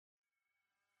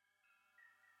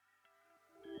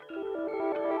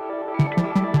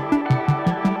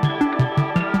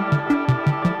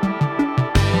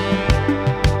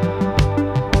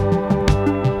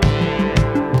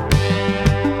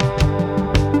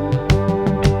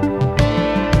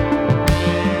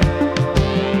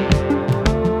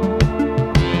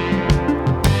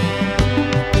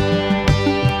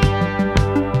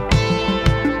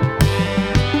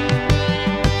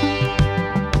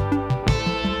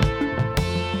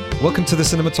Welcome to the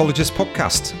Cinematologist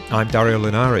podcast. I'm Dario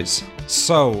Linares.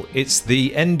 So, it's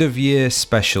the end of year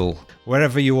special.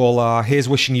 Wherever you all are, here's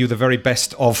wishing you the very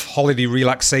best of holiday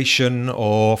relaxation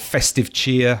or festive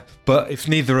cheer. But if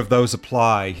neither of those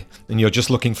apply, and you're just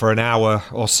looking for an hour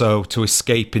or so to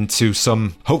escape into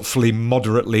some hopefully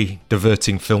moderately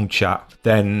diverting film chat,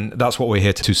 then that's what we're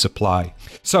here to supply.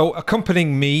 So,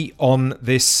 accompanying me on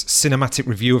this cinematic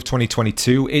review of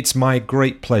 2022, it's my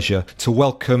great pleasure to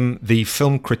welcome the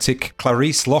film critic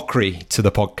Clarisse Loughrey to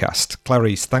the podcast.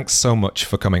 Clarisse, thanks so much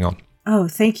for coming on. Oh,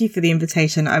 thank you for the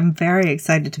invitation. I'm very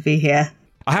excited to be here.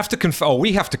 We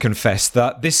have to confess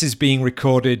that this is being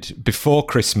recorded before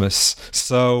Christmas,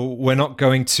 so we're not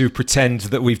going to pretend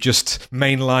that we've just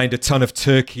mainlined a ton of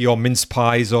turkey or mince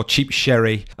pies or cheap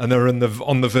sherry and are on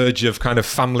the verge of kind of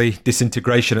family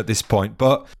disintegration at this point.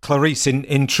 But Clarisse,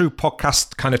 in true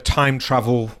podcast kind of time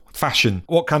travel fashion,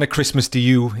 what kind of Christmas do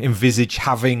you envisage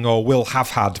having or will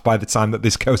have had by the time that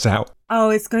this goes out? Oh,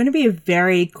 it's going to be a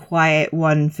very quiet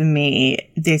one for me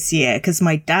this year because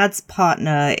my dad's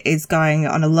partner is going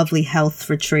on a lovely health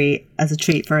retreat as a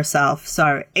treat for herself.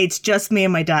 So it's just me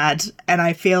and my dad. And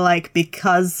I feel like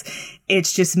because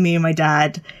it's just me and my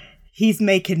dad, he's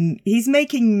making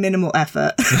minimal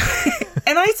effort.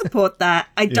 And I support that.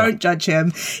 I don't judge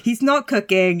him. He's not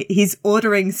cooking. He's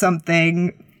ordering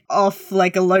something off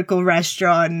like a local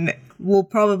restaurant. We'll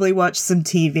probably watch some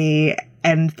TV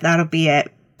and that'll be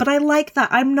it. But I like that.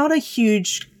 I'm not a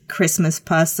huge Christmas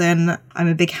person. I'm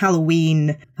a big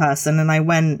Halloween person, and I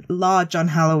went large on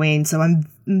Halloween, so I'm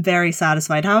very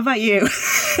satisfied. How about you?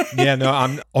 Yeah, no,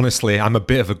 I'm a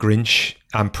bit of a Grinch.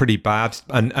 I'm pretty bad,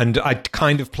 and I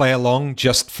kind of play along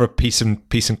just for peace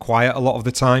and quiet a lot of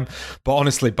the time. But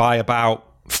honestly, by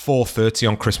about 4:30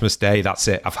 on Christmas Day, that's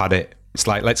it. I've had it. It's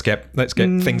like let's get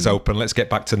things open. Let's get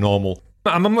back to normal.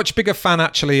 I'm a much bigger fan,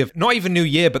 actually, of not even New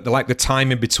Year, but the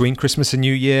time in between Christmas and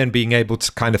New Year and being able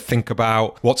to kind of think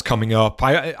about what's coming up.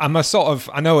 I'm a sort of,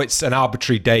 I know it's an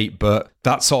arbitrary date, but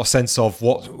that sort of sense of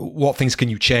what things can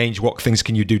you change, what things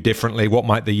can you do differently, what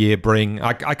might the year bring.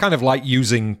 I kind of like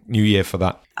using New Year for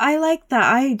that. I like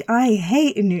that. I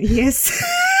hate New Year's.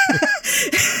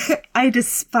 I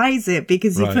despise it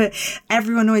because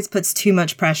everyone always puts too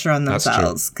much pressure on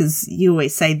themselves because you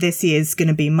always say this year is going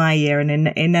to be my year and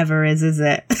it never is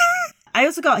it? I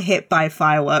also got hit by a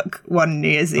firework one New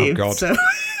Year's Eve, God. so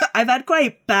I've had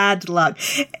quite bad luck.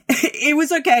 It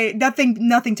was okay.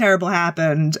 Nothing terrible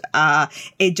happened.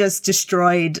 It just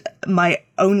destroyed my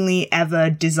only ever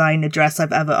designer dress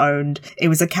I've ever owned. It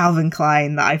was a Calvin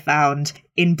Klein that I found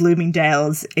in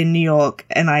Bloomingdale's in New York,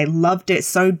 and I loved it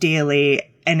so dearly.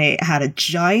 And it had a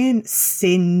giant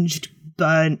singed,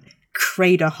 burnt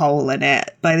crater hole in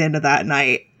it by the end of that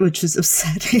night, which was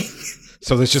upsetting.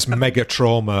 So there's just mega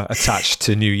trauma attached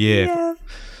to New Year. Yeah.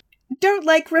 Don't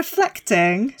like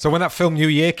reflecting. So when that film New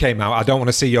Year came out, I don't want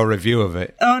to see your review of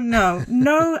it. Oh,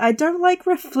 no, I don't like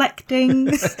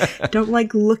reflecting. Don't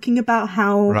like looking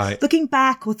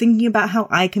back or thinking about how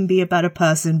I can be a better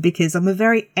person because I'm a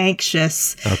very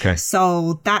anxious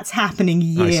soul. That's happening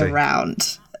year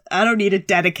round. I don't need a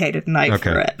dedicated night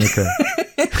for it. Okay.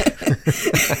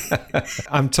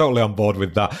 I'm totally on board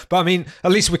with that. But I mean,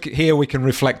 at least we can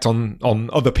reflect on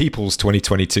other people's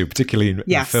 2022, particularly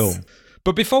in film.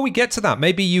 But before we get to that,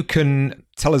 maybe you can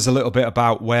tell us a little bit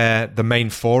about where the main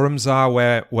forums are,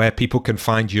 where people can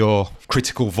find your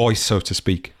critical voice, so to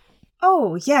speak.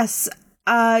 Oh, yes.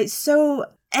 So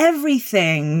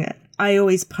everything I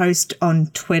always post on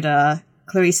Twitter,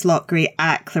 Clarisse Loughrey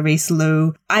at Clarisse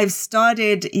Lou. I've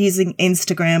started using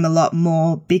Instagram a lot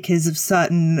more because of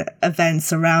certain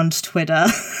events around Twitter.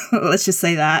 Let's just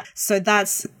say that. So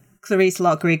that's Clarisse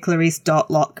Loughrey,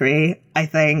 Clarisse.Loughrey, I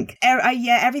think.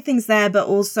 Everything's there, but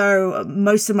also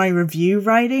most of my review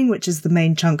writing, which is the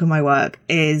main chunk of my work,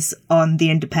 is on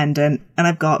The Independent, and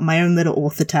I've got my own little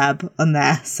author tab on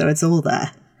there, so it's all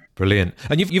there. Brilliant.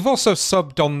 And you've also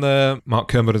subbed on the Mark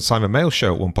Kermode and Simon Mail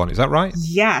show at one point, is that right?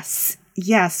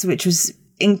 Yes, which was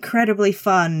incredibly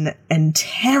fun and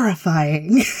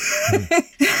terrifying.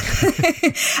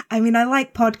 I mean, I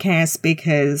like podcasts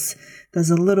because there's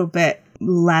a little bit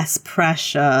less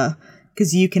pressure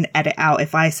because you can edit out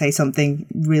if I say something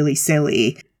really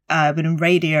silly. But in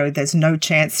radio, there's no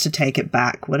chance to take it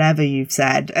back, whatever you've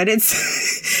said. And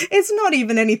it's not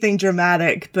even anything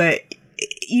dramatic, but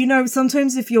you know,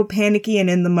 sometimes if you're panicky and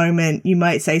in the moment, you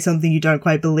might say something you don't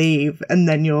quite believe, and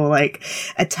then you're like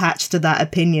attached to that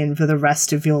opinion for the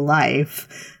rest of your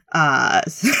life.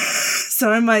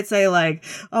 So I might say like,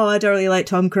 oh, I don't really like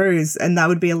Tom Cruise, and that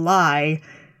would be a lie.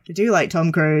 I do like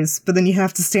Tom Cruise, but then you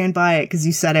have to stand by it because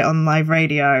you said it on live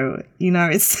radio. You know,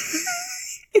 it's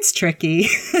It's tricky.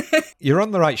 You're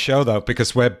on the right show, though,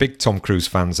 because we're big Tom Cruise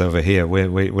fans over here.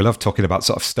 We love talking about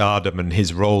sort of stardom and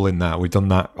his role in that. We've done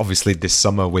that, obviously, this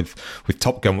summer with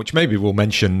Top Gun, which maybe we'll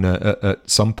mention at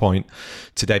some point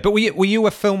today. But were you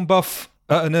a film buff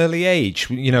at an early age?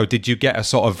 You know, did you get a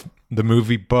sort of the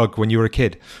movie bug when you were a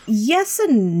kid? Yes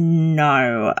and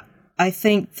no. I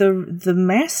think the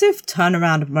massive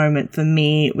turnaround moment for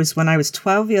me was when I was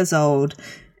 12 years old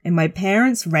and my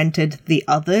parents rented The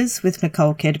Others with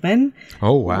Nicole Kidman.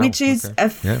 Oh, wow. Which is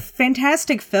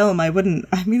fantastic film. Now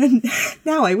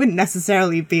I wouldn't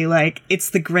necessarily be like, it's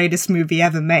the greatest movie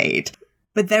ever made.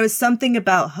 But there was something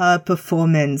about her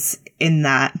performance in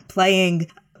that, playing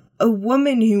a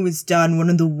woman who has done one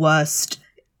of the worst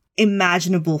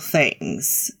imaginable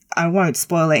things. I won't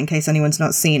spoil it in case anyone's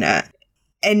not seen it.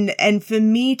 And for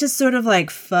me to sort of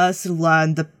like first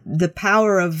learn the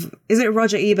power of, is it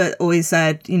Roger Ebert always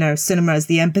said, you know, cinema is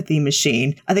the empathy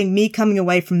machine. I think me coming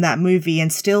away from that movie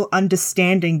and still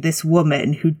understanding this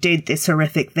woman who did this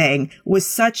horrific thing was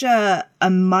such a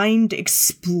mind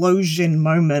explosion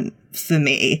moment for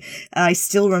me. I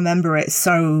still remember it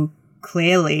so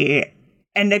clearly.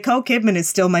 And Nicole Kidman is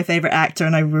still my favorite actor,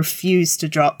 and I refuse to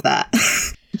drop that.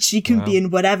 She can be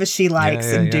in whatever she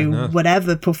likes and do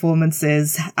whatever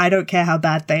performances. I don't care how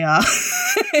bad they are.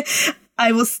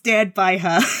 I will stand by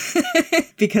her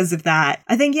because of that.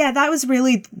 I think, that was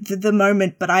really the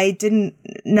moment, but I didn't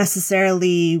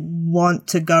necessarily want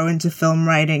to go into film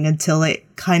writing until it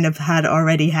kind of had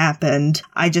already happened.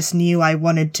 I just knew I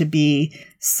wanted to be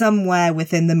somewhere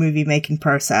within the movie making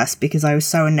process because I was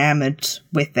so enamored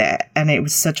with it and it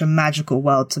was such a magical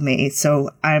world to me. So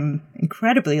I'm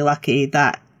incredibly lucky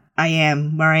that I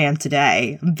am where I am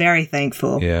today. I'm very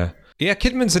thankful. Yeah,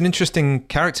 Kidman's an interesting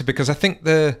character because I think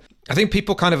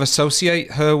people kind of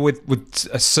associate her with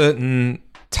a certain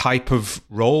type of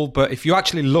role, but if you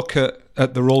actually look at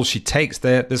the role she takes,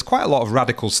 there's quite a lot of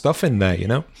radical stuff in there, you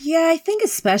know? Yeah, I think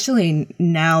especially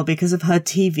now because of her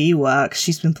TV work,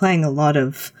 she's been playing a lot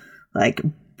of like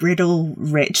brittle,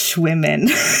 rich women,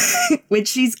 which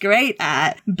she's great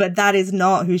at, but that is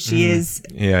not who she is,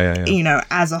 you know,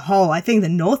 as a whole. I think The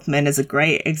Northman is a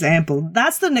great example.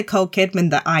 That's the Nicole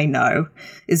Kidman that I know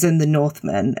is in The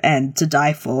Northman and To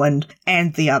Die For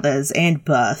and The Others and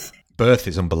Birth. Birth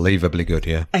is unbelievably good,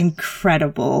 yeah.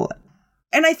 Incredible.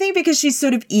 And I think because she's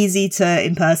sort of easy to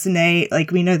impersonate,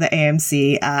 like we know the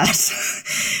AMC ad,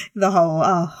 the whole,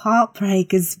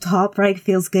 heartbreak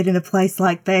feels good in a place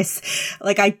like this.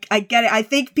 Like, I get it. I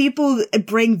think people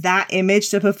bring that image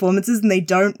to performances and they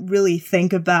don't really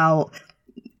think about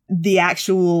the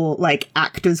actual, like,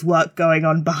 actor's work going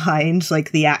on behind,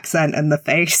 like, the accent and the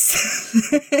face.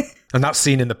 And that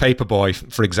scene in The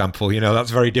Paperboy, for example, you know,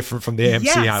 that's very different from the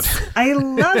AMC ad. I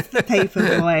love The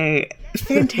Paperboy.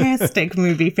 Fantastic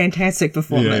movie, fantastic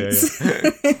performance.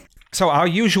 Yeah. So our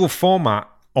usual format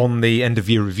on the end of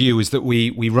year review is that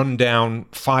we run down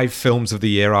 5 films of the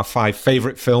year, our 5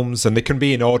 favourite films, and they can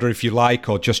be in order if you like,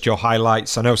 or just your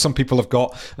highlights. I know some people have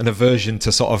got an aversion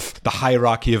to sort of the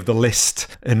hierarchy of the list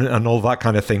and all that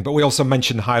kind of thing, but we also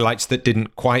mentioned highlights that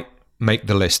didn't quite make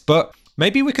the list. But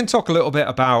maybe we can talk a little bit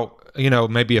about, you know,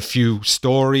 maybe a few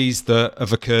stories that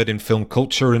have occurred in film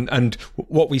culture and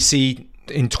what we see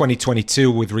in 2022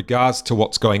 with regards to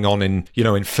what's going on in, you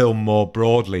know, in film more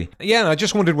broadly. Yeah, and I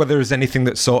just wondered whether there's anything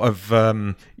that sort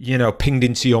of, you know, pinged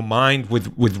into your mind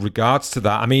with regards to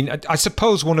that. I mean, I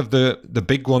suppose one of the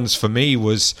big ones for me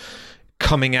was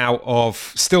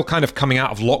still kind of coming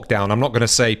out of lockdown. I'm not going to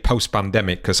say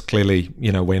post-pandemic because clearly,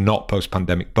 you know, we're not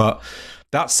post-pandemic, but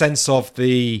that sense of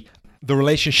the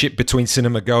relationship between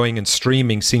cinema going and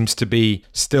streaming seems to be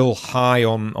still high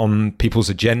on people's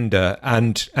agenda,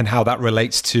 and how that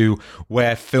relates to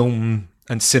where film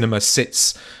and cinema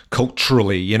sits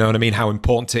culturally. You know what I mean? How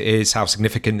important it is, how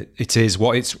significant it is,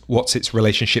 what's its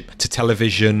relationship to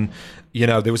television. You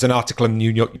know, there was an article in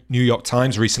New York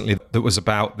Times recently that was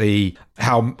about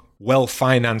how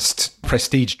well-financed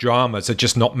prestige dramas are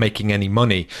just not making any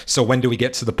money. So when do we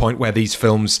get to the point where these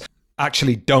films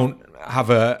actually don't have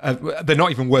they're not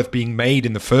even worth being made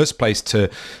in the first place to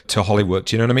Hollywood?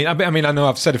 Do you know what I mean? I mean, I know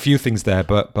I've said a few things there,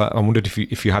 but I wondered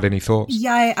if you had any thoughts.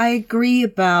 Yeah, I agree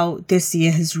about this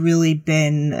year has really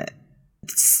been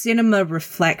cinema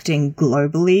reflecting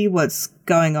globally what's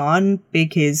going on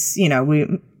because, you know,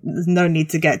 there's no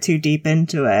need to get too deep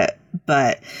into it.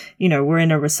 But, you know, we're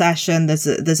in a recession. There's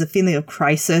a feeling of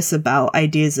crisis about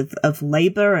ideas of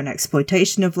labor and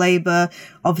exploitation of labor.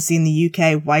 Obviously, in the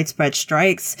UK, widespread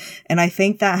strikes. And I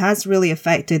think that has really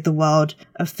affected the world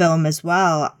of film as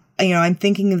well. I'm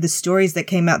thinking of the stories that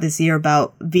came out this year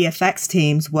about VFX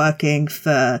teams working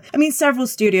for, several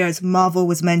studios. Marvel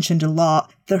was mentioned a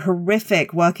lot. The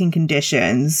horrific working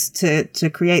conditions to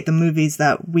create the movies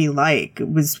that we like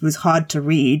was hard to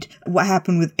read. What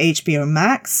happened with HBO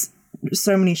Max?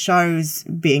 So many shows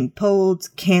being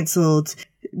pulled, cancelled,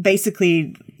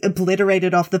 basically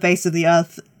obliterated off the face of the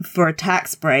earth for a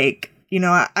tax break.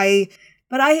 But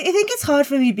I think it's hard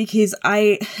for me because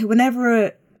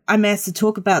whenever I'm asked to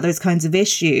talk about those kinds of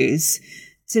issues,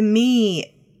 to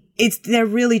me, they're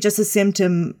really just a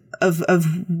symptom of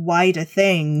wider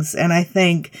things. And I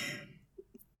think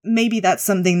maybe that's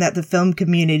something that the film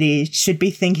community should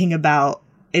be thinking about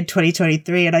in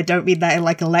 2023. And I don't mean that in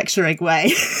like a lecturing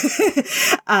way,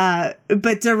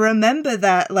 but to remember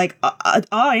that like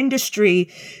our industry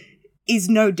is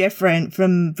no different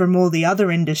from all the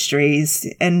other industries.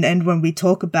 And when we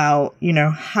talk about,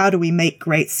 how do we make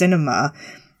great cinema,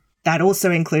 that also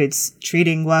includes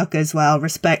treating workers well,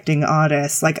 respecting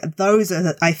artists. Like those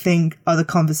are, I think, are the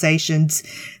conversations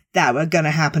that are going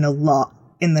to happen a lot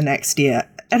in the next year.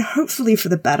 And hopefully for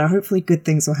the better, hopefully good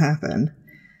things will happen.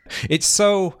 It's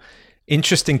so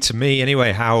interesting to me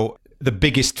anyway, how the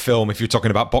biggest film, if you're talking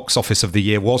about box office of the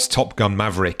year, was Top Gun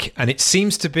Maverick. And it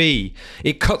seems to be,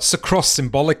 it cuts across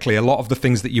symbolically a lot of the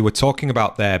things that you were talking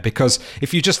about there. Because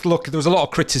if you just look, there was a lot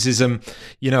of criticism,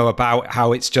 about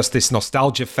how it's just this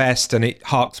nostalgia fest and it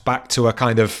harks back to a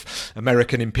kind of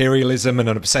American imperialism and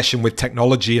an obsession with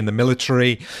technology and the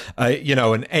military,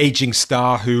 an aging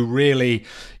star who really...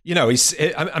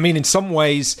 in some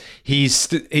ways, he's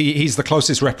the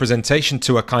closest representation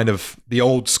to a kind of the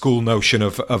old school notion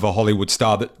of a Hollywood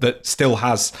star that still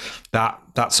has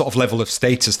that sort of level of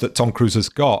status that Tom Cruise has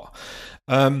got.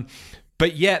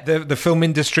 But yet the film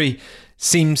industry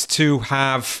seems to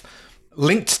have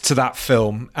linked to that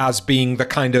film as being the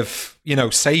kind of,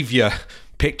 savior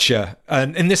picture,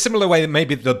 and in a similar way that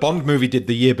maybe the Bond movie did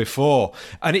the year before.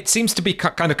 And it seems to be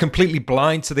kind of completely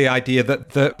blind to the idea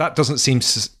that doesn't seem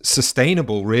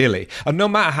sustainable, really. And no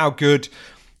matter how good,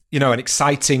 and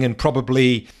exciting and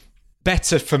probably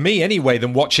better for me anyway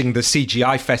than watching the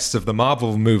CGI fests of the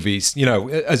Marvel movies,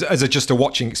 as just a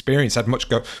watching experience, I'd much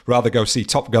rather go see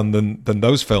Top Gun than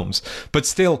those films. But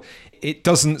still, it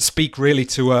doesn't speak really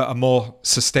to a more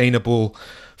sustainable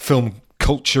film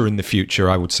culture in the future,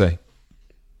 I would say.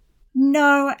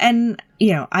 No, and,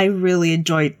 I really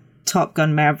enjoyed Top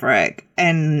Gun Maverick,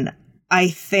 and I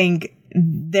think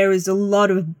there is a lot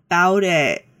about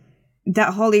it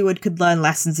that Hollywood could learn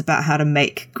lessons about how to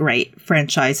make great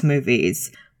franchise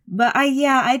movies. But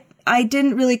I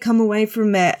didn't really come away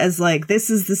from it as like, this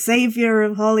is the savior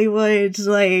of Hollywood,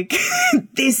 like,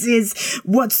 this is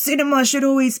what cinema should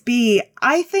always be.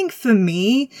 I think for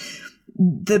me,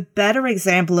 the better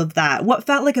example of that, what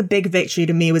felt like a big victory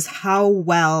to me, was how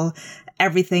well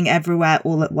Everything Everywhere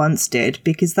All at Once did,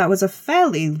 because that was a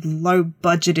fairly low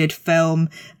budgeted film,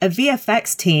 a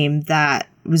VFX team that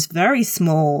was very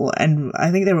small, and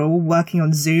I think they were all working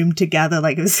on Zoom together,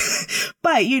 like it was,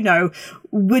 but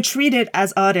were treated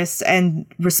as artists and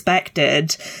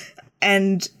respected.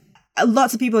 And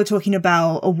lots of people are talking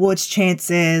about awards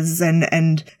chances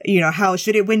and how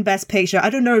should it win Best Picture.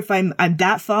 I don't know if I'm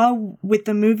that far with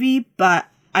the movie, but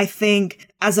I think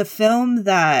as a film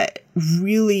that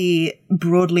really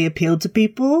broadly appealed to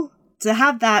people, to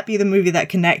have that be the movie that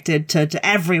connected to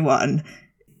everyone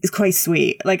is quite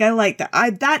sweet. Like, I like that.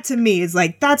 That to me is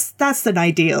like, that's an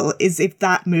ideal, is if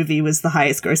that movie was the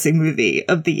highest grossing movie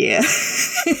of the year.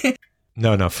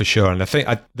 No, for sure. And I think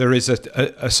there is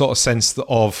a sort of sense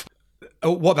of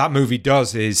what that movie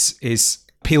does is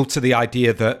appeal to the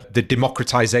idea that the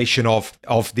democratization of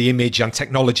the image and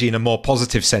technology in a more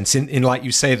positive sense, in like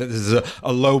you say, that there's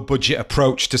a low budget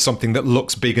approach to something that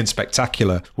looks big and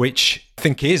spectacular, which I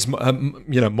think is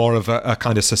more of a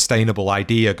kind of sustainable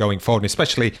idea going forward. And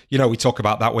especially, we talk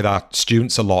about that with our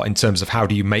students a lot in terms of how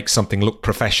do you make something look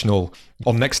professional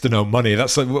on next to no money.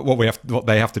 That's what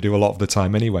they have to do a lot of the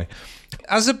time anyway.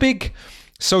 As a big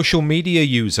social media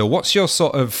user, what's your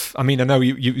sort of, I know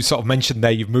you sort of mentioned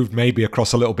there you've moved maybe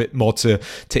across a little bit more to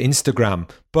Instagram,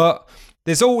 but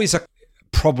there's always a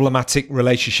problematic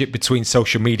relationship between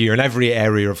social media and every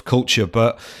area of culture.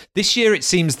 But this year it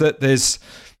seems that there's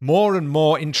more and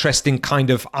more interesting kind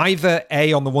of either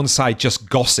on the one side, just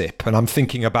gossip, and I'm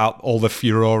thinking about all the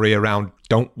furore around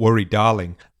Don't Worry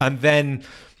Darling, and then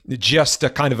just a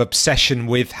kind of obsession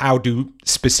with how do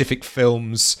specific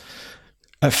films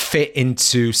fit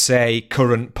into, say,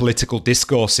 current political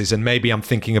discourses. And maybe I'm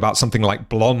thinking about something like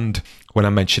Blonde when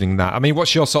I'm mentioning that.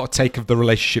 What's your sort of take of the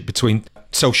relationship between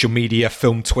social media,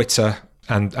 film, Twitter,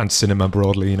 and cinema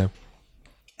broadly,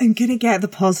 I'm going to get the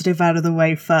positive out of the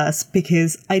way first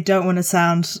because I don't want to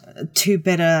sound too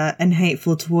bitter and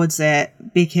hateful towards it,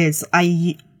 because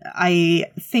I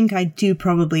think I do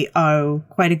probably owe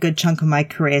quite a good chunk of my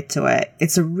career to it.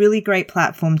 It's a really great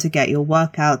platform to get your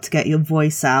work out, to get your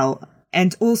voice out,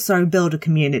 and also build a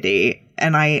community.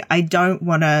 And I don't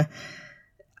want to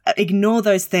ignore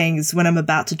those things when I'm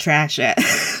about to trash it.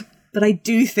 But I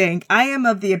do think, I am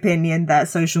of the opinion that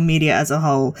social media as a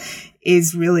whole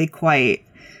is really quite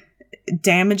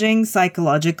damaging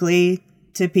psychologically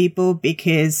to people,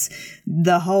 because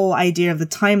the whole idea of the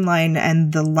timeline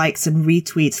and the likes and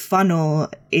retweets funnel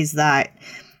is that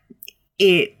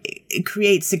it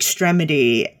creates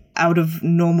extremity out of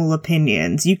normal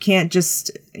opinions. You can't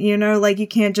just, you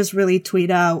can't just really tweet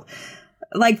out.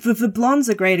 Like, the Blonde's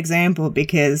a great example,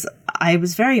 because I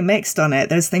was very mixed on it.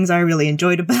 There's things I really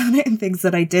enjoyed about it and things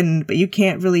that I didn't, but you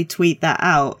can't really tweet that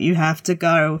out. You have to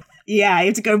go,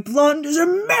 Blonde is a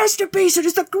masterpiece, it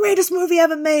is the greatest movie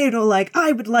ever made, or like,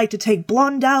 I would like to take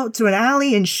Blonde out to an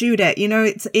alley and shoot it.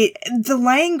 The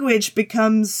language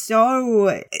becomes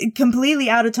so completely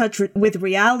out of touch with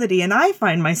reality, and I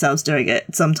find myself doing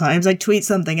it sometimes. I tweet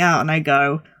something out and I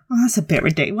go, oh, that's a bit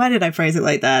ridiculous. Why did I phrase it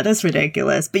like that? That's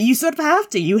ridiculous. But you sort of have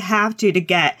to. You have to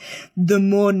get the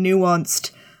more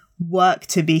nuanced work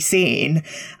to be seen.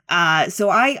 So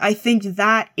I think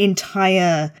that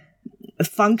entire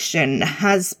function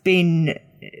has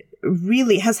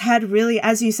had really,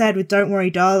 as you said, with Don't Worry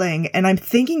Darling, and I'm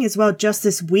thinking as well just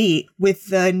this week with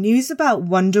the news about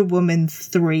Wonder Woman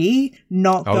 3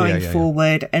 not going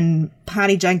forward and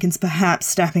Patty Jenkins perhaps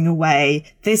stepping away.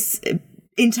 This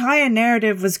entire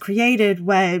narrative was created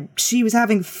where she was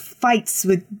having fights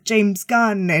with James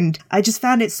Gunn, and I just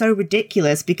found it so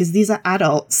ridiculous, because these are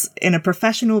adults in a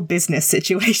professional business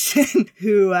situation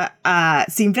who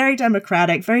seem very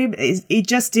democratic. It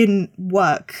just didn't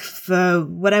work for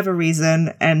whatever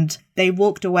reason, and they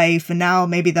walked away. For now,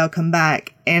 maybe they'll come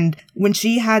back. And when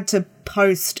she had to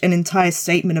post an entire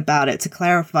statement about it to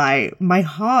clarify, my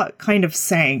heart kind of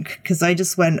sank, because I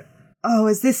just went, oh,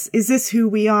 is this who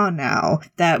we are now?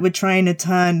 That we're trying to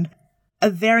turn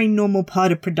a very normal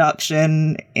part of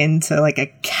production into like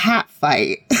a cat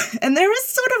fight. And there is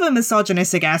sort of a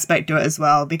misogynistic aspect to it as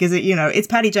well, because it's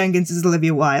Patty Jenkins, it's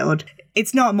Olivia Wilde.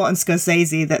 It's not Martin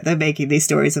Scorsese that they're making these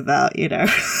stories about,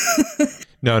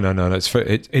 No.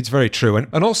 It's very true,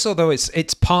 and also though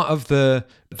it's part of the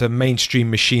mainstream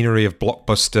machinery of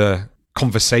blockbuster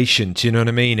conversation. Do you know what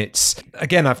I mean? It's,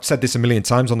 again, I've said this a million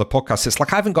times on the podcast, it's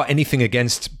like I haven't got anything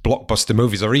against blockbuster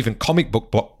movies or even comic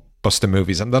book blockbuster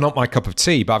movies, and they're not my cup of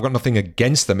tea, but I've got nothing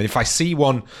against them. And if I see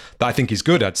one that I think is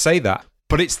good, I'd say that.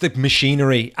 But it's the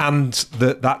machinery and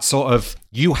that sort of,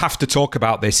 you have to talk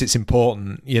about this, it's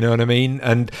important, you know what I mean?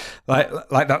 And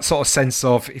like that sort of sense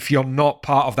of, if you're not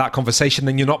part of that conversation,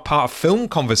 then you're not part of film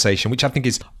conversation, which I think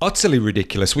is utterly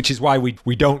ridiculous, which is why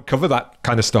we don't cover that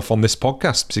kind of stuff on this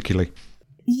podcast particularly.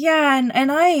 Yeah,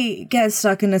 and I get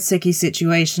stuck in a sticky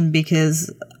situation because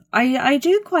I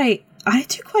do quite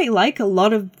like a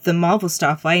lot of the Marvel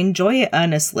stuff. I enjoy it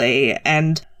earnestly,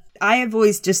 and I have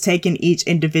always just taken each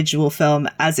individual film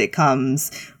as it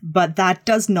comes, but that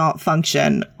does not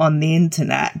function on the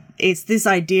internet. It's this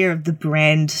idea of the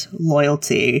brand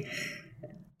loyalty,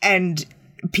 and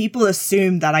people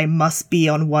assume that I must be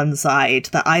on one side,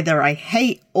 that either I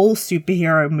hate all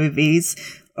superhero movies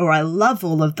or I love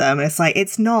all of them. And it's like,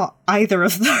 it's not either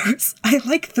of those. I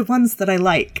like the ones that I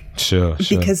like. Sure.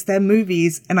 Because they're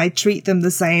movies, and I treat them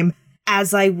the same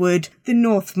as I would The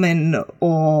Northman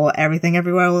or Everything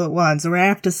Everywhere All at Once or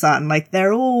After Sun. Like,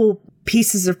 they're all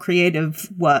pieces of creative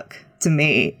work to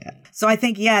me. So I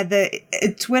think,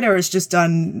 Twitter has just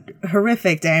done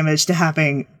horrific damage to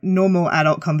having normal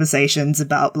adult conversations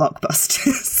about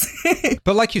blockbusters.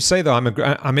 But like you say, though,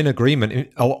 I'm in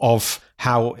agreement of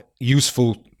how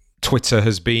useful Twitter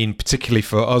has been, particularly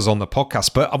for us on the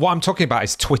podcast. But what I'm talking about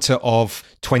is Twitter of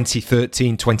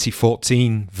 2013,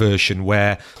 2014 version,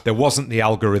 where there wasn't the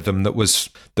algorithm that was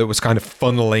kind of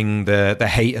funneling the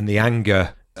hate and the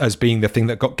anger as being the thing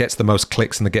that gets the most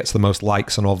clicks and that gets the most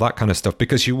likes and all that kind of stuff.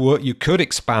 Because you could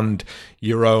expand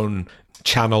your own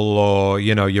channel or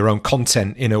your own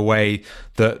content in a way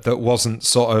that wasn't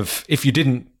sort of, if you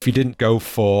didn't go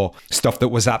for stuff that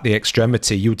was at the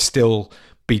extremity, you'd still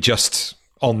be just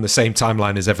on the same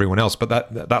timeline as everyone else. But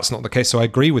that's not the case. So I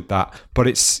agree with that. But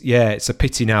it's a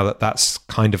pity now that that's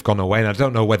kind of gone away. And I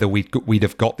don't know whether we'd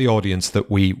have got the audience that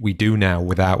we do now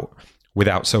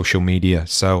without social media.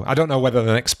 So I don't know whether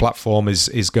the next platform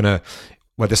is going to,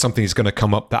 whether something is going to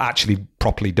come up that actually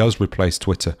properly does replace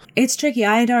Twitter. It's tricky.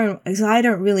 I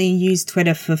don't really use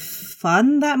Twitter for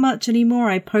fun that much anymore.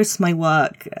 I post my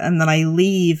work and then I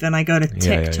leave and I go to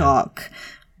TikTok,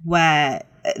 where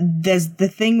there's the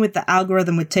thing with the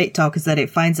algorithm with TikTok is that it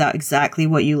finds out exactly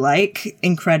what you like,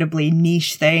 incredibly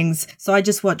niche things. So I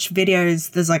just watch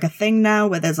videos. There's like a thing now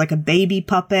where there's like a baby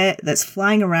puppet that's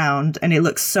flying around and it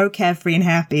looks so carefree and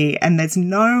happy, and there's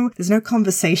no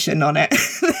conversation on it.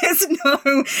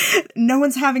 No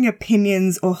one's having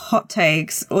opinions or hot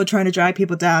takes or trying to drag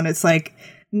people down. It's like,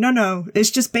 no, it's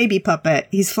just baby puppet.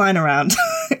 He's flying around.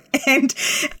 And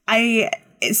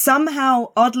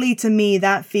somehow, oddly to me,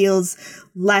 that feels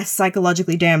less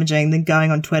psychologically damaging than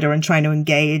going on Twitter and trying to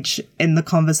engage in the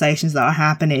conversations that are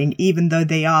happening, even though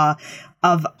they are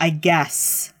of, I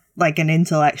guess, like an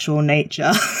intellectual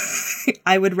nature.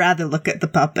 I would rather look at the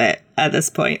puppet at this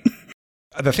point.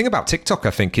 The thing about TikTok,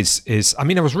 I think, is I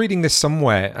mean, I was reading this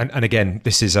somewhere, and again,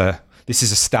 this is a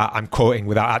stat I'm quoting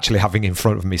without actually having it in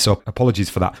front of me, so apologies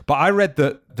for that. But I read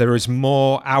that there is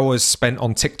more hours spent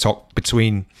on TikTok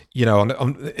between,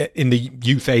 in the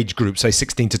youth age group, say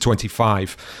 16 to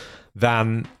 25,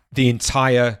 than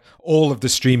all of the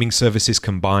streaming services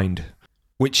combined,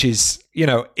 which is,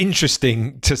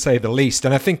 interesting to say the least.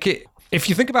 And I think if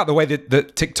you think about the way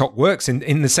that TikTok works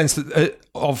in the sense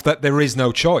that there is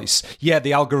no choice. Yeah,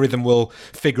 the algorithm will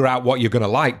figure out what you're going to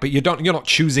like, but you're not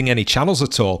choosing any channels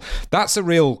at all. That's a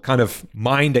real kind of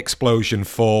mind explosion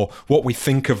for what we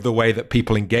think of the way that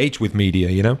people engage with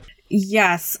media,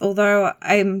 Yes, although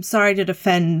I'm sorry to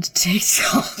defend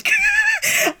TikTok.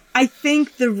 I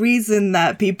think the reason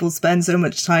that people spend so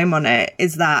much time on it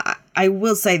is that I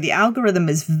will say the algorithm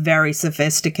is very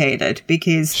sophisticated,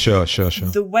 because sure.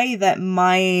 The way that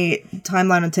my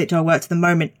timeline on TikTok works at the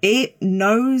moment, it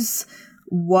knows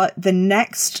what the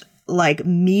next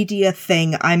media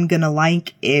thing I'm gonna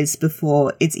like is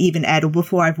before it's even aired or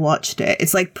before I've watched it.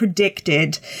 It's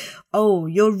predicted, oh,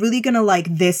 you're really gonna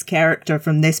like this character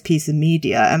from this piece of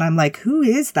media. And I'm like, who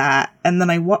is that? And then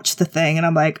I watch the thing and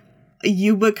I'm like,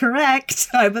 you were correct.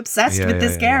 I'm obsessed with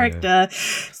this character. Yeah.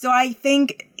 So I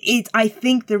think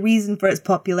the reason for its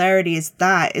popularity is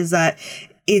that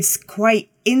it's quite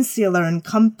insular and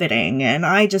comforting, and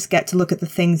I just get to look at the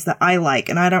things that I like,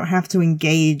 and I don't have to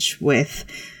engage with.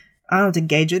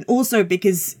 Also,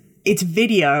 because it's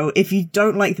video, if you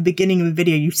don't like the beginning of a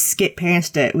video, you skip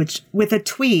past it, which with a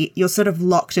tweet, you're sort of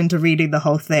locked into reading the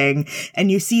whole thing, and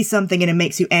you see something and it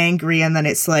makes you angry, and then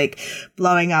it's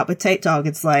blowing up. With TikTok,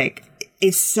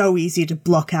 it's so easy to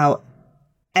block out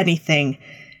anything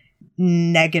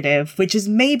negative, which is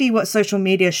maybe what social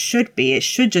media should be. It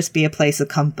should just be a place of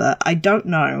comfort. I don't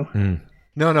know.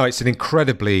 No, it's an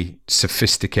incredibly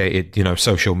sophisticated,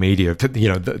 social media,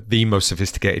 the most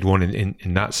sophisticated one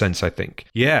in that sense, I think.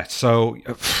 Yeah, so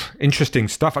interesting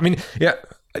stuff. I mean, yeah,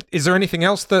 is there anything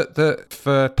else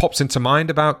that pops into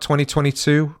mind about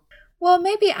 2022? Well,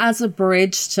 maybe as a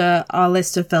bridge to our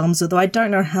list of films, although I don't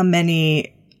know how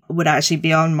many would actually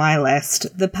be on my list,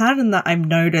 the pattern that I've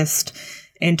noticed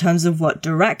in terms of what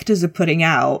directors are putting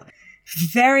out,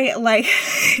 very,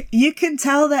 you can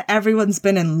tell that everyone's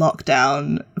been in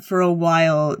lockdown for a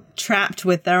while, trapped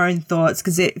with their own thoughts,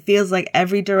 because it feels like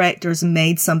every director has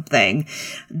made something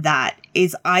that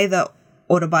is either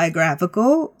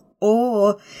autobiographical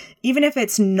or, even if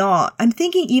it's not, I'm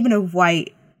thinking even of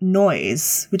White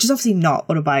Noise, which is obviously not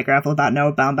autobiographical about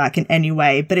Noah Baumbach in any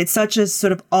way, but it's such a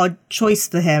sort of odd choice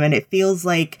for him, and it feels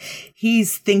like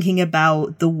he's thinking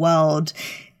about the world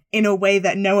in a way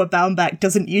that Noah Baumbach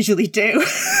doesn't usually do.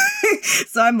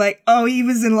 So I'm like, oh, he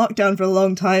was in lockdown for a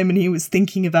long time and he was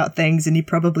thinking about things, and he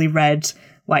probably read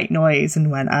White Noise and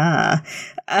went,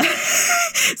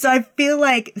 So I feel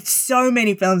like so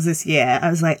many films this year,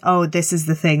 I was like, oh, this is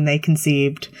the thing they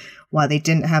conceived while they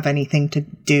didn't have anything to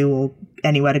do or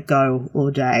anywhere to go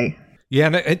all day. Yeah,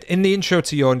 and in the intro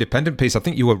to your independent piece, I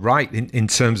think you were right in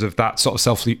terms of that sort of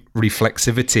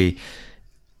self-reflexivity.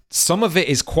 Some of it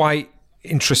is quite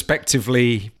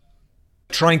introspectively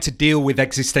trying to deal with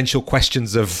existential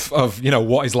questions of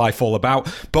what is life all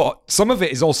about, but some of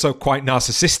it is also quite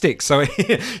narcissistic. So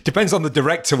it depends on the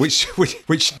director which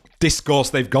discourse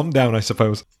they've gone down, I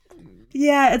suppose.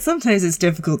 Yeah, and sometimes it's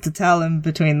difficult to tell in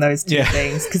between those two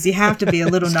things, because you have to be a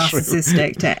little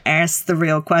narcissistic to ask the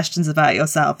real questions about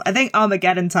yourself. I think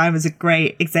Armageddon Time is a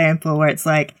great example where it's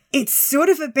it's sort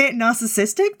of a bit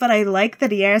narcissistic, but I like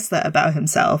that he asked that about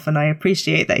himself, and I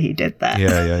appreciate that he did that.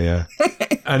 Yeah.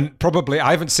 And probably,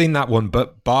 I haven't seen that one,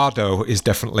 but Bardo is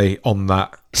definitely on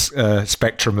that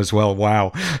spectrum as well.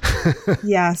 Wow.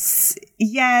 Yes,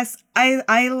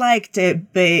 I liked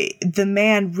it, but the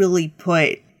man really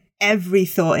put every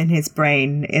thought in his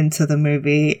brain into the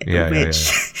movie,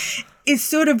 which is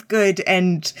sort of good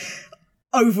and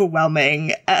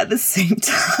overwhelming at the same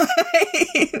time.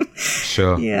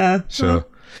 Sure. Yeah. Sure.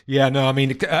 Yeah, no, I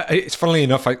mean, it's funnily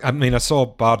enough, I mean, I saw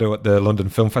Bardo at the London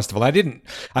Film Festival. I didn't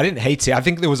hate it. I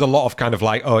think there was a lot of kind of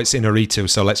like, oh, it's Inarritu,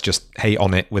 so let's just hate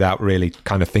on it without really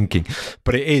kind of thinking.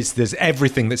 But there's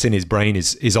everything that's in his brain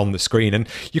is on the screen. And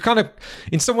you kind of,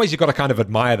 in some ways, you've got to kind of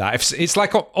admire that. It's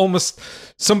like almost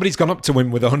somebody's gone up to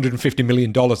him with $150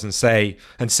 million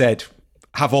and said,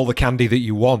 have all the candy that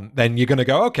you want, then you're going to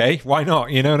go, okay, why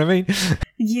not? You know what I mean?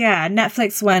 Yeah,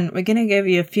 Netflix went, we're going to give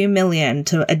you a few million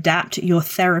to adapt your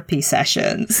therapy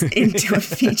sessions into a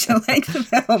feature-length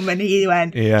film. And he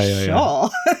went, sure.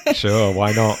 Sure,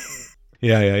 why not?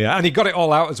 Yeah. And he got it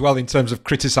all out as well in terms of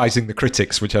criticising the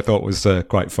critics, which I thought was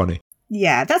quite funny.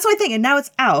 Yeah, that's what I think. And now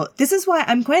it's out. This is why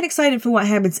I'm quite excited for what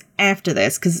happens after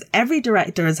this, because every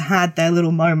director has had their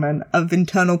little moment of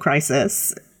internal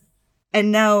crisis. And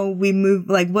now we move,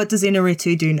 like, what does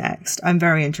Inarritu do next? I'm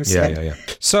very interested. Yeah.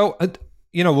 So,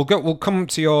 we'll come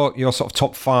to your sort of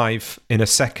top 5 in a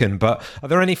second, but are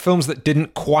there any films that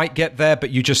didn't quite get there, but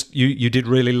you did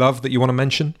really love that you want to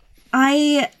mention?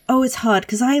 It's hard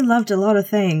because I loved a lot of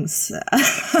things.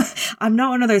 I'm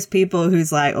not one of those people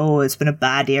who's like, oh, it's been a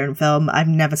bad year in film. I've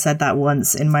never said that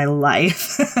once in my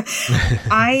life.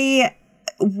 I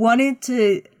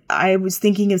was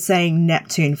thinking of saying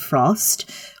Neptune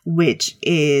Frost, which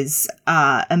is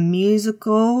a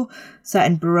musical set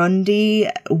in Burundi,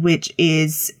 which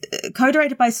is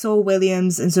co-directed by Saul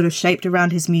Williams and sort of shaped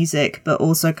around his music, but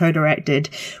also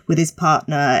co-directed with his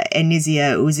partner,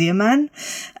 Enizia Uziaman.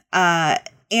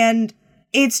 And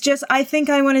it's just, I think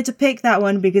I wanted to pick that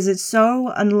one because it's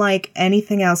so unlike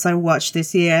anything else I watched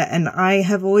this year, and I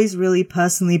have always really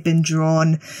personally been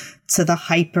drawn to the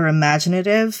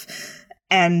hyper-imaginative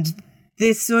and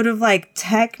this sort of like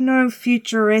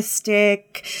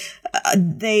techno-futuristic,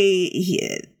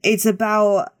 it's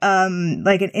about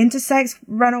like an intersex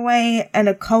runaway and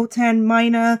a coltan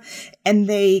miner, and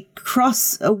they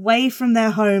cross away from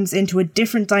their homes into a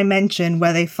different dimension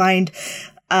where they find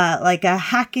like a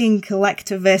hacking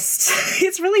collectivist,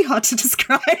 it's really hard to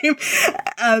describe,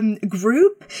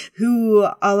 group who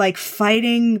are like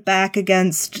fighting back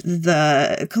against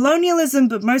the colonialism,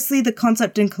 but mostly the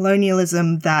concept in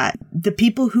colonialism that the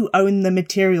people who own the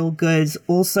material goods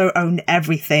also own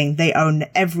everything. They own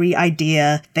every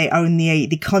idea. They own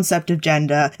the concept of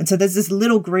gender. And so there's this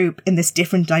little group in this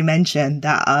different dimension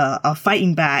that are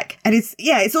fighting back. And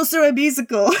it's also a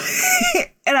musical.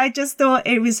 And I just thought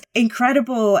it was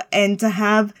incredible, and to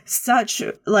have such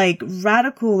like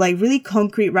radical, like really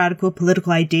concrete radical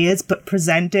political ideas, but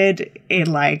presented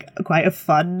in like quite a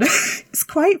fun, it's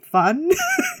quite fun,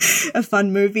 a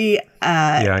fun movie.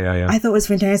 Yeah. I thought it was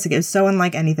fantastic. It was so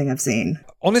unlike anything I've seen.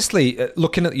 Honestly,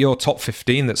 looking at your top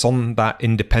 15 that's on that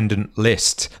independent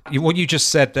list, what you just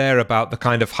said there about the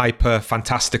kind of hyper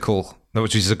fantastical,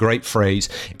 which is a great phrase,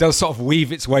 it does sort of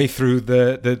weave its way through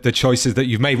the choices that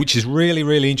you've made, which is really,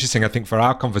 really interesting, I think, for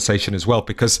our conversation as well,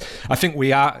 because I think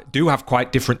we do have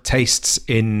quite different tastes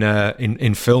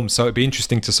in film, so it'd be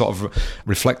interesting to sort of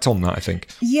reflect on that, I think.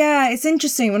 Yeah, it's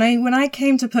interesting. When I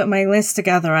came to put my list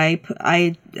together,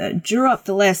 I drew up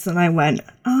the list and I went,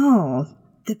 oh,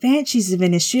 The Banshees of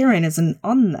Inisherin isn't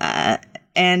on there,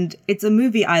 and it's a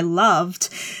movie I loved,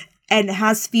 and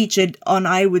has featured on,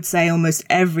 I would say, almost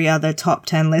every other top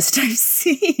 10 list I've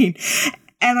seen.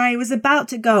 And I was about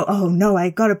to go, oh no, I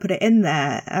got to put it in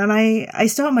there. And I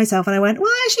stopped myself and I went,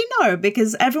 well, actually no,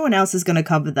 because everyone else is going to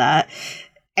cover that.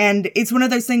 And it's one of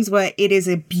those things where it is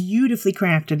a beautifully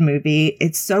crafted movie.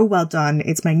 It's so well done.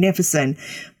 It's magnificent.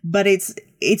 But it's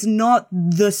not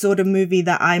the sort of movie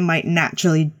that I might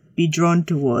naturally be drawn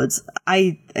towards.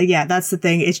 That's the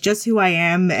thing. It's just who I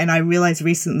am, and I realized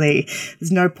recently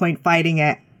there's no point fighting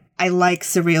it. I like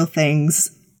surreal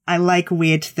things. I like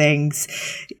weird things.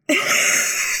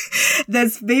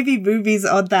 There's maybe movies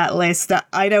on that list that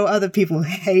I know other people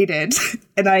hated,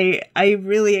 and I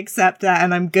really accept that,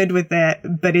 and I'm good with it,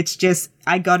 but it's just,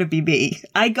 I gotta be me.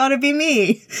 I gotta be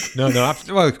me. No,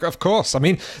 well, of course. I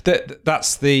mean,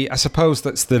 I suppose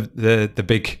that's the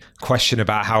big question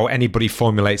about how anybody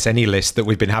formulates any list that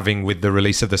we've been having with the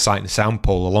release of the Sight and Sound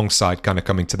poll alongside kind of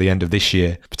coming to the end of this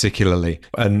year, particularly.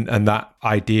 And that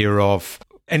idea of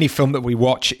any film that we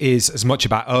watch is as much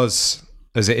about us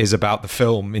as it is about the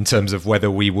film, in terms of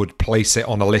whether we would place it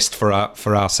on a list for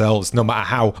ourselves, no matter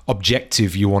how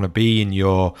objective you want to be in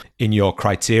your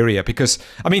criteria. Because,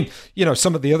 I mean,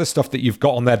 some of the other stuff that you've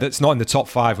got on there that's not in the top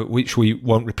 5, which we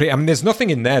won't repeat. I mean, there's nothing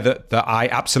in there that I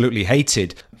absolutely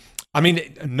hated. I mean,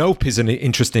 Nope is an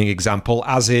interesting example,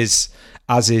 as is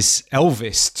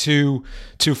Elvis.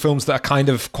 Two films that are kind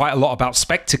of quite a lot about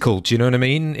spectacle. Do you know what I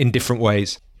mean? In different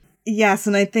ways. Yes,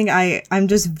 and I think I'm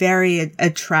just very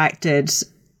attracted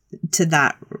to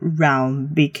that realm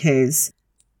because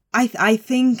I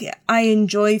think I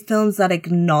enjoy films that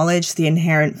acknowledge the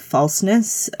inherent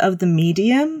falseness of the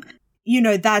medium. You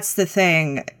know, that's the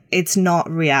thing. It's not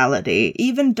reality.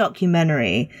 Even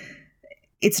documentary,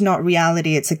 it's not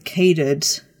reality. It's a catered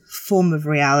form of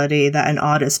reality that an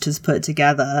artist has put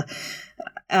together.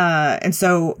 And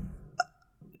so,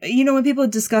 you know, when people are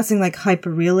discussing like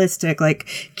hyper-realistic, like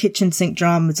kitchen sink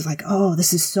dramas, it's like, oh,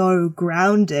 this is so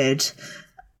grounded.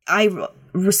 I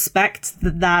respect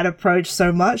that approach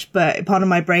so much, but part of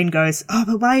my brain goes, oh,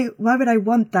 but why would I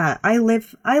want that? I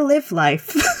live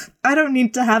life. I don't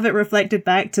need to have it reflected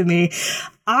back to me.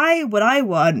 What I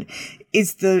want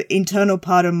is the internal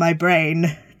part of my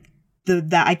brain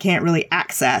that I can't really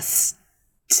access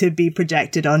to be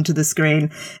projected onto the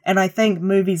screen. And I think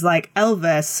movies like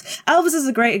Elvis is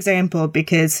a great example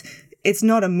because it's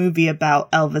not a movie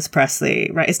about Elvis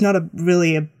Presley, right? It's not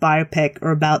really a biopic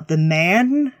or about the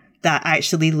man that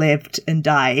actually lived and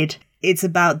died. It's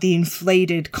about the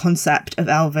inflated concept of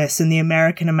Elvis and the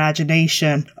American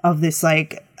imagination of this,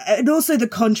 like, and also the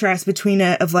contrast between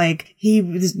it of like,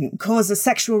 he caused a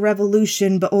sexual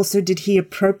revolution, but also did he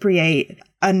appropriate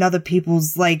another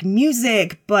people's like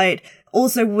music, but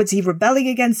also was he rebelling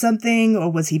against something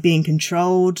or was he being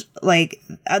controlled? Like,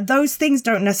 those things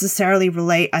don't necessarily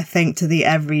relate, I think, to the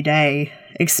everyday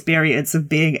experience of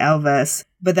being Elvis,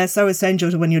 but they're so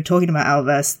essential to when you're talking about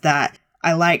Elvis that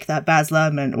I like that Baz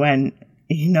Luhrmann went,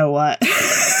 you know what,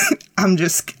 I'm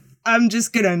just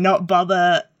gonna not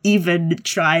bother even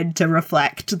trying to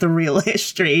reflect the real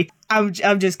history. I'm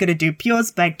just gonna do pure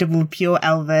spectacle, pure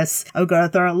Elvis. I'm gonna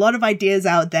throw a lot of ideas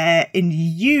out there, and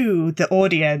you, the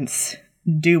audience,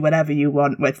 do whatever you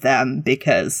want with them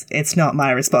because it's not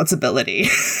my responsibility.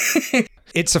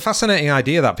 It's a fascinating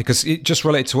idea, that, because it just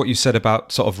related to what you said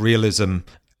about sort of realism.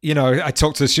 You know, I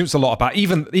talk to the students a lot about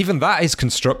even that is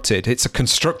constructed. It's a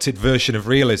constructed version of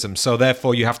realism. So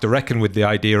therefore, you have to reckon with the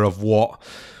idea of what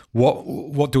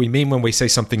do we mean when we say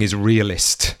something is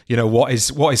realist? You know, what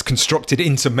is constructed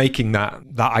into making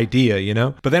that idea? You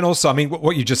know, but then also, I mean,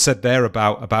 what you just said there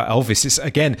about Elvis is,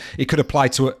 again, it could apply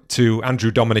to Andrew,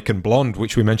 Dominic, and Blonde,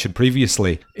 which we mentioned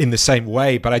previously, in the same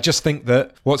way. But I just think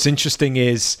that what's interesting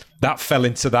is that fell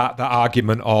into that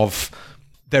argument of,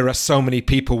 there are so many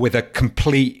people with a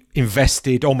complete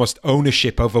invested almost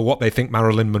ownership over what they think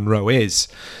Marilyn Monroe is.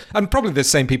 And probably the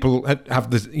same people have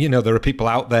there are people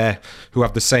out there who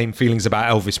have the same feelings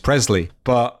about Elvis Presley.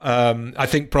 But I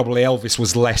think probably Elvis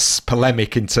was less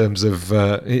polemic in terms of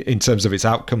its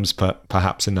outcomes,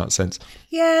 perhaps, in that sense.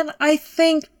 Yeah, and I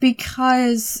think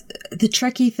because the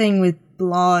tricky thing with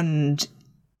Blonde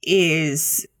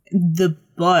is the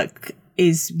book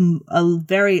is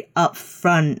very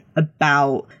upfront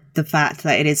about the fact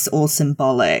that it is all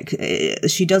symbolic.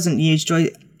 She doesn't use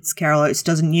Joyce Carol Oates,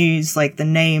 doesn't use like the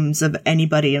names of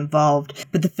anybody involved,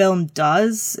 but the film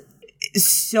does.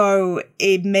 So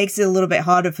it makes it a little bit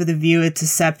harder for the viewer to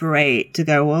separate, to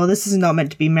go, well, this is not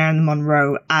meant to be Marilyn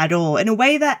Monroe at all. In a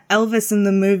way that Elvis in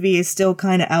the movie is still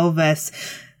kind of Elvis.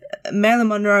 Marilyn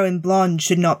Monroe in Blonde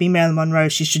should not be Marilyn Monroe.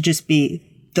 She should just be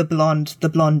the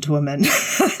blonde woman.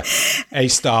 A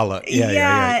starlet.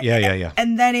 Yeah.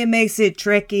 And then it makes it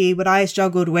tricky. What I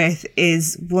struggled with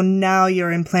is, well, now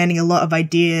you're implanting a lot of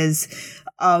ideas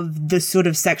of the sort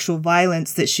of sexual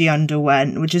violence that she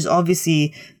underwent, which is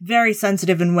obviously very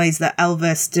sensitive in ways that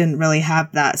Elvis didn't really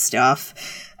have that stuff.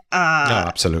 No,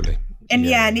 absolutely. And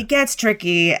and it gets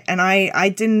tricky. And I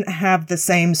didn't have the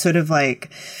same sort of like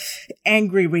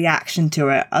angry reaction to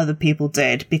it other people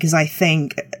did, because I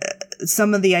think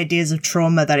some of the ideas of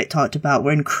trauma that it talked about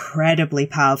were incredibly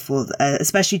powerful,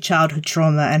 especially childhood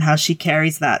trauma and how she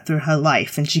carries that through her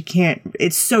life. And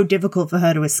it's so difficult for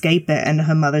her to escape it and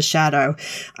her mother's shadow.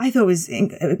 I thought it was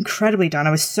incredibly done.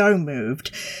 I was so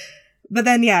moved. But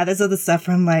then, there's other stuff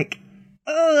where I'm like,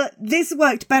 this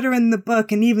worked better in the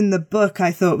book, and even the book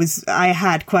I thought I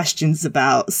had questions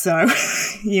about. So,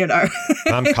 you know,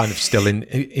 I'm kind of still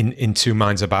in two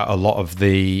minds about a lot of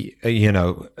the,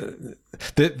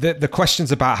 the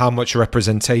questions about how much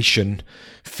representation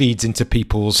feeds into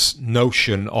people's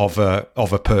notion of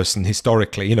a person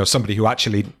historically. You know, somebody who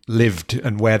actually lived,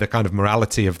 and where the kind of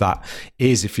morality of that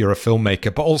is if you're a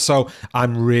filmmaker. But also, I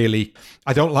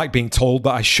don't like being told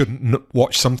that I shouldn't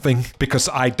watch something because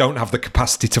I don't have the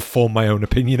capacity to form my own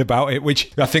opinion about it,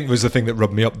 which I think was the thing that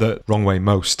rubbed me up the wrong way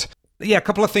most. Yeah, a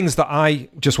couple of things that I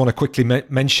just want to quickly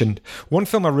mention. One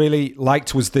film I really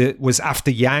liked was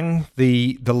After Yang,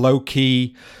 the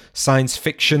low-key science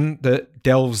fiction that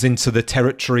delves into the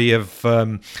territory of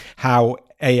how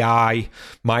AI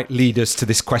might lead us to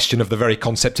this question of the very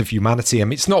concept of humanity. I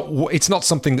mean, it's not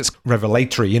something that's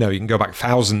revelatory. You can go back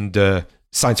 1,000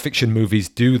 science fiction movies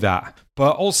do that.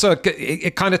 But also,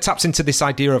 it kind of taps into this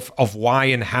idea of why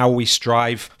and how we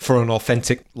strive for an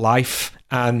authentic life,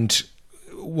 and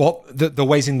what the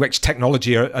ways in which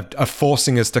technology are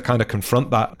forcing us to kind of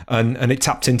confront that, and it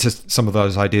tapped into some of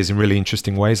those ideas in really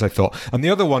interesting ways, I thought. And the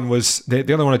other one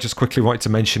I just quickly wanted to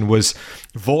mention was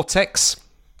Vortex,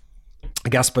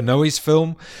 Gaspar Noé's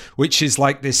film, which is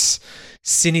like this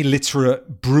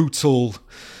cine-literate, brutal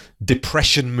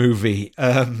depression movie.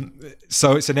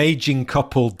 So it's an aging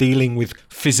couple dealing with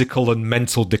physical and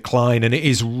mental decline, and it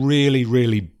is really,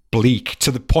 really bleak to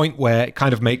the point where it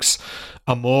kind of makes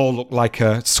Amour look like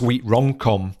a sweet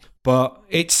rom-com. But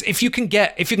if you can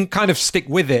kind of stick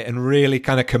with it and really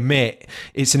kind of commit,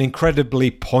 it's an incredibly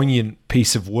poignant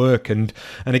piece of work. And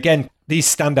again,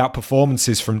 these standout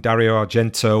performances from Dario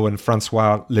Argento and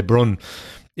Francois Lebrun,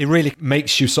 it really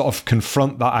makes you sort of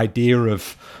confront that idea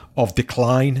of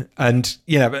decline. And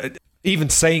even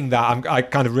saying that, I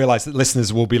kind of realize that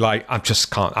listeners will be like, I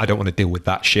don't want to deal with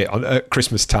that shit at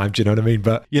Christmas time. Do you know what I mean?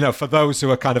 But, for those who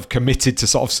are kind of committed to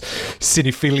sort of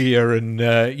cinephilia and,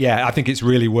 I think it's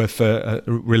really worth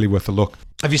a look.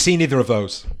 Have you seen either of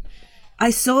those? I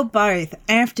saw both.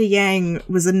 After Yang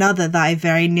was another that I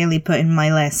very nearly put in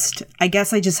my list. I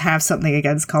guess I just have something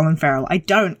against Colin Farrell. I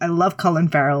don't. I love Colin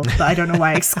Farrell, but I don't know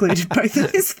why I excluded both of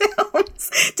his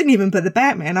films. Didn't even put The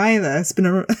Batman either.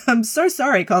 I'm so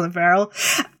sorry, Colin Farrell.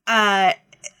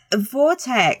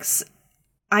 Vortex,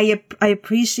 I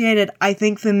appreciate it. I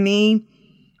think for me,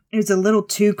 it was a little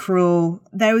too cruel.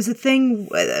 There was a thing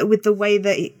with the way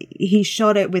that he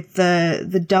shot it with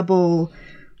the double...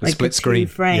 like split screen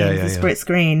frames, split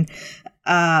screen,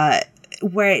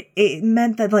 where it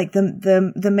meant that like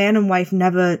the man and wife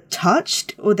never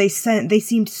touched, or they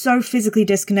seemed so physically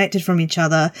disconnected from each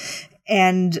other.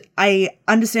 And I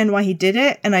understand why he did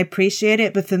it, and I appreciate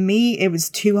it, but for me, it was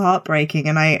too heartbreaking,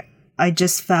 and I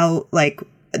just felt like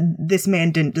this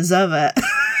man didn't deserve it.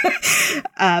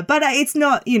 But it's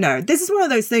not, this is one of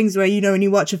those things where, when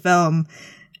you watch a film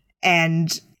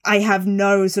and I have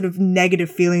no sort of negative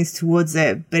feelings towards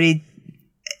it, but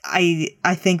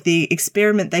I think the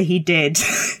experiment that he did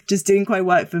just didn't quite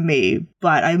work for me.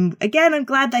 But I'm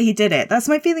glad that he did it. That's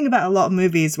my feeling about a lot of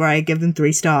movies where I give them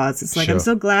 3 stars. It's like, sure. I'm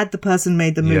so glad the person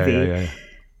made the movie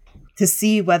to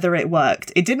see whether it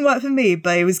worked. It didn't work for me,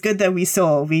 but it was good that we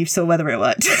saw whether it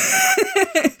worked.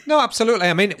 No, absolutely.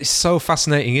 I mean, it's so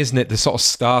fascinating, isn't it? The sort of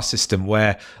star system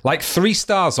where like 3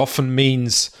 stars often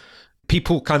means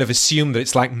people kind of assume that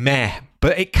it's like meh,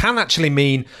 but it can actually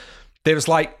mean there's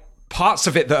like parts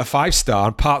of it that are 5 star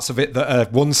and parts of it that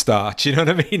are 1 star. Do you know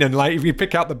what I mean? And like if you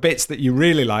pick out the bits that you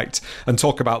really liked and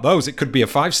talk about those, it could be a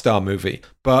 5-star movie.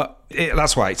 But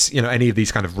that's why it's, any of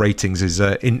these kind of ratings is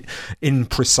in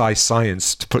precise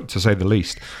science, to say the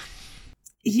least.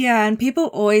 Yeah, and people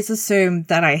always assume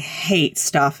that I hate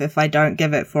stuff if I don't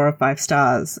give it 4 or 5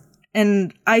 stars.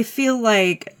 And I feel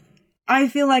like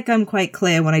I'm quite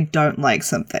clear when I don't like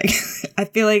something. I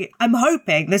feel like I'm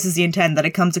hoping this is the intent, that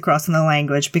it comes across in the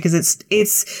language, because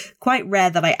it's quite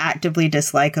rare that I actively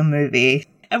dislike a movie.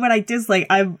 And when I dislike,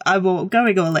 I'm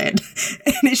going all in,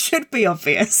 and it should be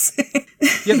obvious.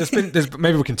 Yeah, there's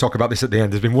maybe we can talk about this at the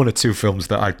end. There's been 1 or 2 films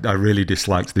that I really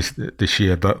disliked this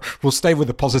year, but we'll stay with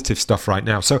the positive stuff right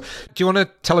now. So, do you want to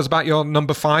tell us about your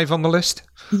number 5 on the list?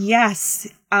 Yes.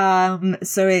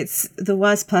 So it's The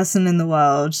Worst Person in the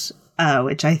World,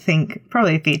 which I think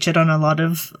probably featured on a lot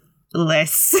of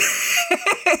lists.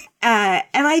 And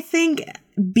I think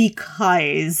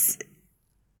because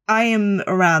I am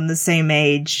around the same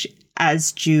age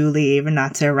as Julie,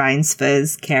 Renate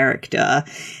Reinsberg's character,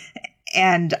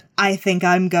 and I think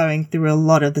I'm going through a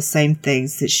lot of the same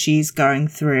things that she's going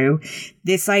through.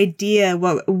 This idea,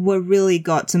 what really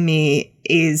got to me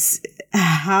is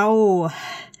how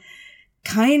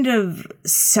kind of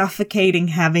suffocating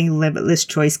having limitless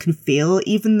choice can feel,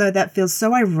 even though that feels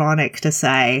so ironic to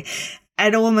say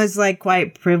and almost like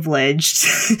quite privileged.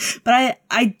 But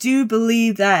I do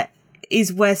believe that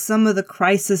is where some of the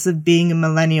crisis of being a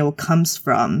millennial comes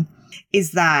from,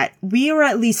 is that we are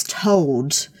at least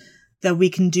told that we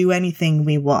can do anything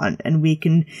we want, and we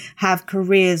can have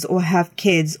careers or have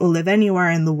kids or live anywhere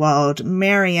in the world,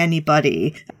 marry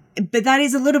anybody. but that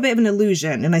is a little bit of an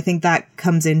illusion, and I think that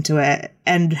comes into it.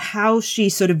 And how she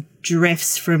sort of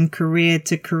drifts from career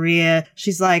to career.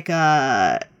 She's like,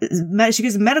 she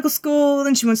goes to medical school,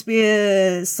 then she wants to be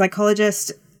a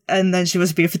psychologist, and then she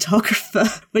wants to be a photographer,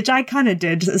 which I kind of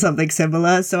did something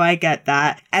similar, so I get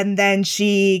that. And then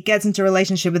she gets into a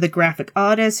relationship with a graphic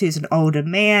artist who's an older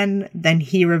man. Then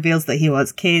he reveals that he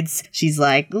wants kids. She's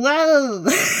like, whoa!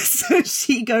 So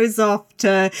she goes off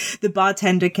to the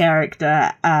bartender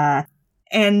character,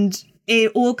 and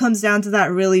it all comes down to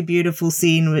that really beautiful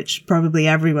scene, which probably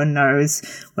everyone knows,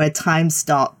 where time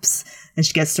stops and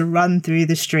she gets to run through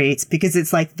the streets, because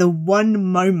it's like the one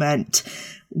moment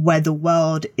where the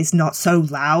world is not so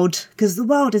loud, because the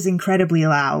world is incredibly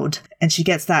loud. And she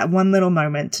gets that one little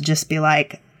moment to just be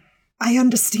like, I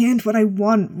understand what I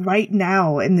want right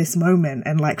now in this moment.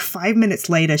 And like 5 minutes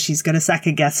later, she's going to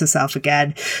second guess herself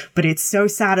again. But it's so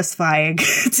satisfying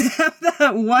to have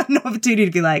that one opportunity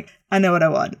to be like, I know what I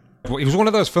want. It was one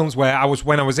of those films where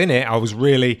when I was in it, I was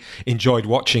really enjoyed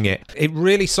watching it. It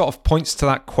really sort of points to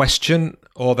that question,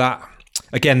 or that,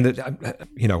 again,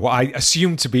 what I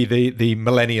assume to be the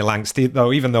millennial angst,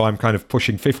 though, even though I'm kind of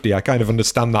pushing 50, I kind of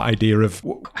understand that idea of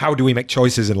how do we make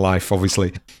choices in life,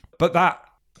 obviously. But that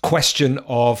question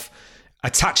of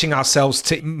attaching ourselves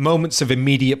to moments of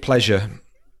immediate pleasure,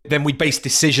 then we base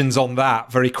decisions on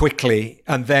that very quickly.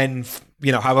 And then,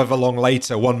 however long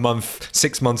later, 1 month,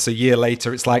 6 months, a year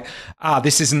later, it's like,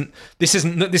 this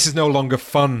is no longer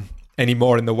fun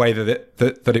anymore in the way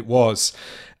that it was.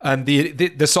 And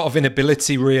the sort of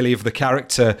inability, really, of the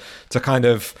character to kind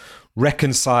of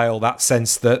reconcile that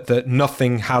sense that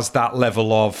nothing has that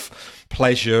level of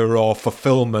pleasure or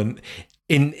fulfillment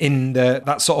in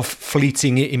that sort of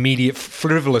fleeting, immediate,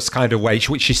 frivolous kind of way,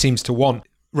 which she seems to want.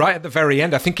 Right at the very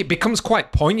end, I think it becomes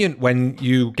quite poignant when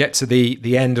you get to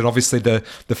the end, and obviously the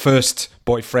first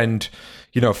boyfriend,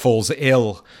 falls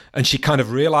ill, and she kind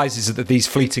of realizes that these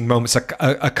fleeting moments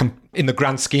are in the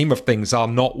grand scheme of things, are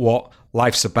not what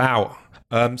life's about.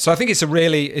 So I think it's a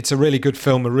really good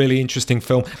film, a really interesting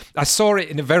film. I saw it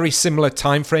in a very similar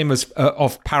time frame as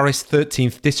of Paris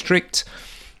 13th District.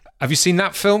 Have you seen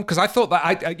that film? Because I thought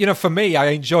that for me,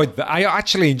 I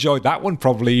actually enjoyed that one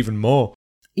probably even more.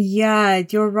 Yeah,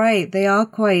 you're right. They are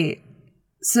quite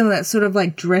similar, sort of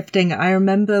like drifting. I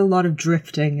remember a lot of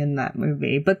drifting in that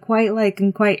movie, but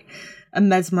in quite a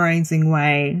mesmerizing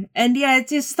way. And yeah,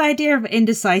 it's just the idea of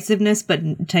indecisiveness,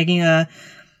 but taking a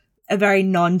very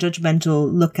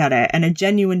non-judgmental look at it, and a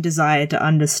genuine desire to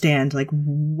understand, like,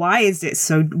 why is it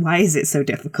so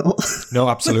difficult? No,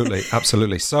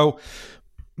 absolutely. So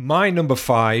my number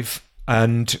 5,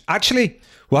 and actually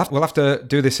we'll have to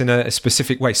do this in a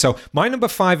specific way. So my number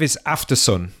 5 is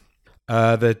Aftersun,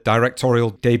 the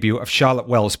directorial debut of Charlotte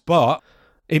Wells, but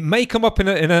it may come up in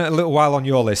a little while on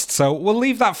your list. So we'll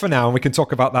leave that for now, and we can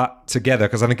talk about that together,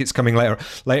 because I think it's coming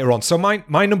later on. So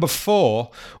my number 4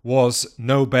 was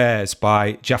No Bears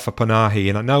by Jafar Panahi,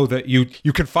 and I know that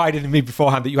you confided in me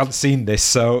beforehand that you hadn't seen this,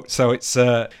 so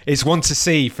it's one to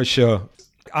see for sure.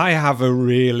 I have a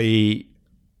really,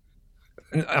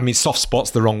 soft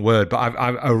spot's the wrong word, but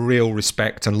I've a real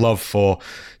respect and love for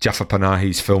Jafar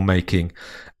Panahi's filmmaking.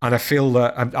 And I feel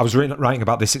that, I was writing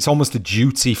about this, it's almost a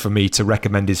duty for me to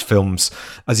recommend his films,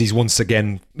 as he's once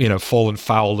again, fallen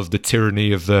foul of the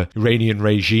tyranny of the Iranian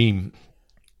regime.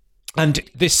 And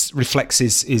this reflects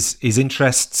his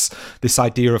interests, this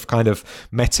idea of kind of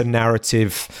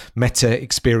meta-narrative,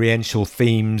 meta-experiential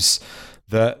themes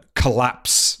that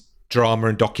collapse drama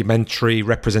and documentary,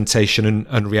 representation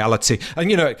and reality.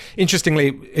 And, interestingly,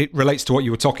 it relates to what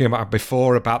you were talking about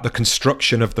before, about the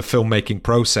construction of the filmmaking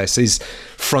process is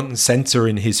front and center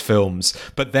in his films.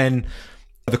 But then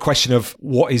the question of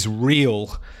what is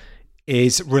real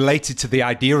is related to the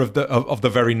idea of the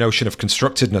very notion of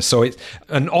constructedness. So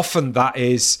and often that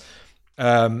is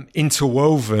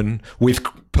interwoven with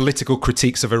political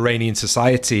critiques of Iranian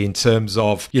society in terms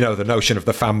of, the notion of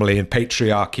the family and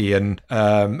patriarchy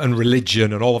and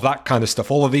religion and all of that kind of stuff.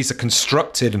 All of these are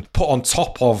constructed and put on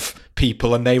top of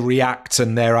people, and they react,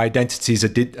 and their identities are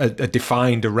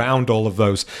defined around all of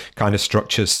those kind of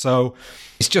structures. So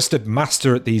he's just a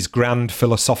master at these grand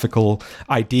philosophical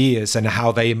ideas and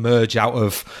how they emerge out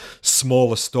of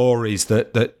smaller stories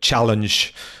that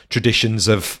challenge traditions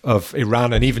of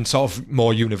Iran and even sort of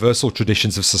more universal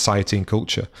traditions of society and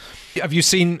culture. Have you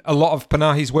seen a lot of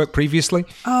Panahi's work previously?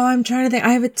 Oh, I'm trying to think.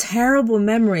 I have a terrible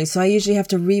memory, so I usually have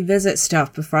to revisit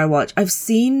stuff before I watch. I've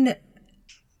seen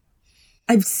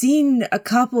a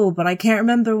couple, but I can't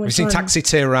remember which one. Have you seen Taxi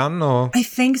Tehran? Or? I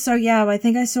think so, yeah. I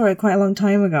think I saw it quite a long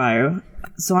time ago.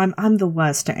 So I'm the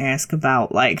worst to ask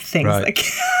about, like, things right. like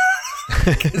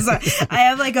 'Cause I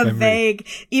have like a vague,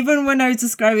 even when I was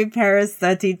describing Paris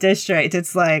 13th District,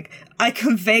 it's like, I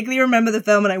can vaguely remember the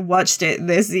film and I watched it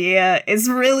this year. It's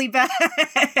really bad.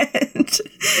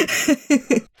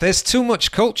 There's too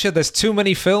much culture. There's too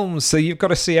many films. So you've got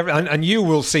to see every, and you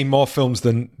will see more films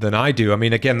than I do. I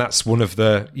mean, again, that's one of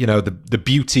the, the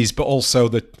beauties, but also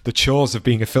the chores of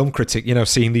being a film critic,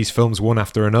 seeing these films one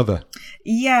after another.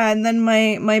 Yeah. And then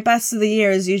my best of the year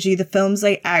is usually the films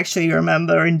I actually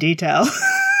remember in detail.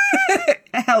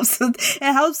 It helps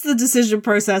the decision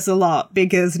process a lot,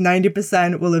 because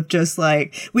 90% will have just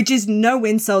which is no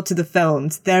insult to the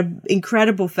films. They're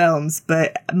incredible films,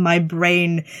 but my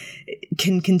brain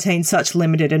can contain such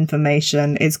limited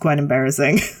information. It's quite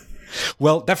embarrassing.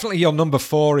 Well, definitely your number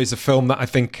 4 is a film that I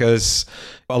think a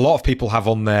lot of people have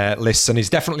on their lists and is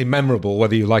definitely memorable,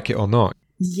 whether you like it or not.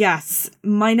 Yes.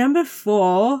 My number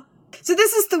 4... So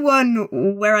this is the one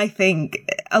where I think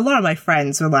a lot of my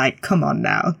friends were like, come on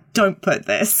now, don't put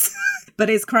this. But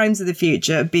it's Crimes of the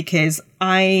Future, because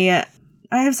I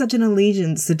have such an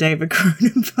allegiance to David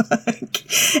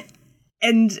Cronenberg.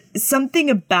 And something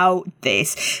about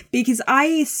this, because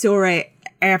I saw it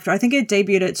after, I think it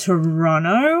debuted at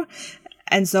Toronto.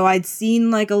 And so I'd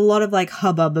seen a lot of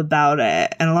hubbub about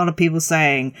it, and a lot of people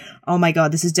saying, oh my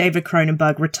God, this is David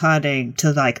Cronenberg returning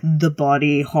to the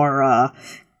body horror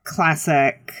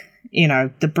classic,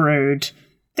 The Brood,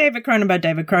 David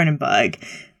Cronenberg.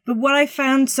 But what I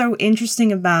found so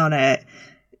interesting about it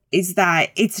is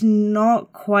that it's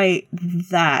not quite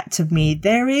that to me.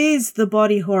 There is the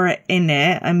body horror in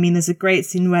it. I mean, there's a great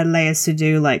scene where Léa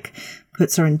Seydoux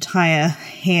puts her entire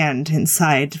hand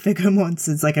inside Viggo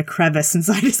Mortensen's, a crevice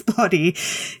inside his body.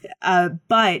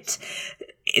 But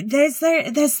there's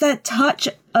that touch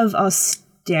of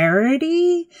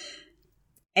austerity,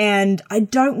 and I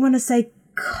don't want to say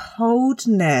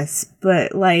coldness,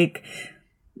 but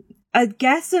I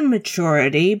guess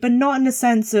immaturity, but not in a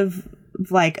sense of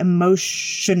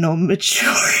emotional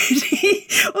maturity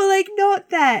or not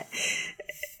that.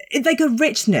 It's a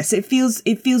richness. It feels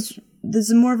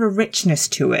there's more of a richness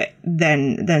to it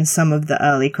than some of the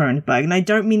early Cronenberg. And I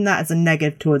don't mean that as a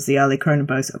negative towards the early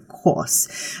Cronenbergs, of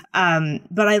course.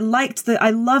 But I loved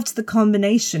the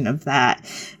combination of that.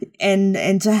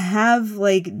 And to have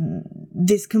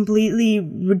this completely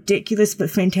ridiculous but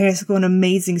fantastical and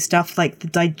amazing stuff like the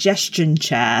digestion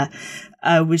chair,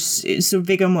 which so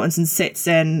Viggo Mortensen sits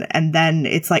in, and then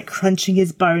it's crunching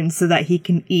his bones so that he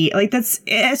can eat.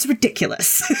 It's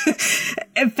ridiculous.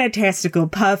 And fantastical,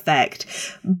 perfect.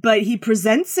 But he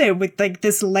presents it with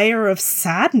this layer of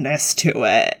sadness to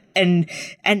it. And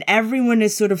everyone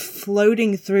is sort of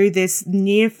floating through this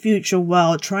near future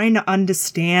world, trying to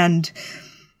understand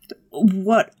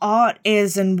what art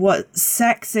is and what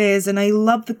sex is. And I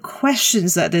love the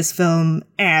questions that this film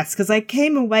asks, because I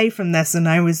came away from this and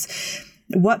I was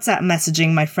WhatsApp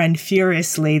messaging my friend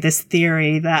furiously this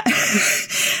theory that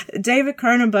David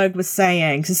Cronenberg was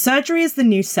saying, so surgery is the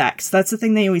new sex. That's the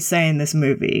thing they always say in this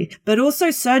movie. But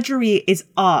also surgery is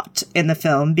art in the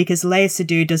film, because Léa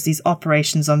Seydoux does these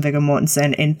operations on Viggo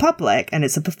Mortensen in public, and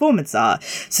it's a performance art.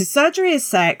 So surgery is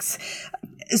sex.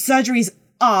 Surgery is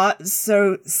art,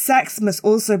 so sex must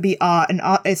also be art, and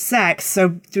art is sex.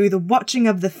 So through the watching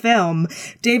of the film,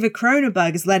 David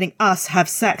Cronenberg is letting us have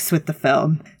sex with the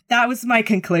film. That was my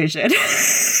conclusion.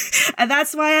 And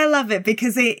that's why I love it,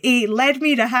 because it led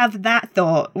me to have that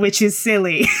thought, which is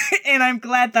silly. And I'm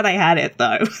glad that I had it,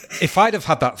 though. If I'd have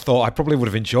had that thought, I probably would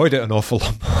have enjoyed it an awful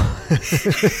lot more.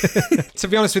 To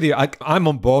be honest with you, I'm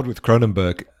on board with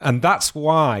Cronenberg. And that's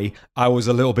why I was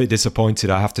a little bit disappointed,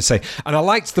 I have to say. And I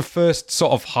liked the first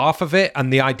sort of half of it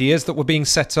and the ideas that were being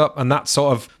set up, and that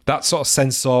sort of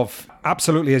sense of,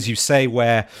 absolutely, as you say,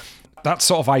 where that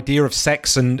sort of idea of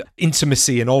sex and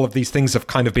intimacy and all of these things have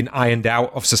kind of been ironed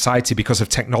out of society because of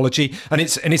technology. And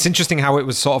it's interesting how it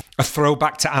was sort of a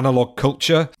throwback to analog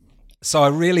culture. So I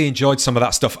really enjoyed some of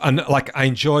that stuff. And I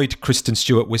enjoyed Kristen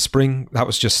Stewart whispering. That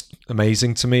was just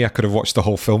amazing to me. I could have watched the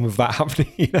whole film of that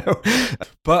happening,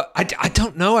 But I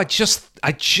don't know. I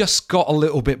just got a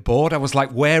little bit bored. I was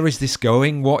like, where is this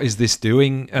going? What is this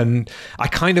doing? And I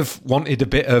kind of wanted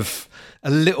a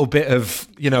little bit of,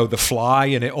 The Fly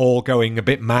and it all going a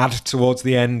bit mad towards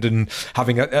the end and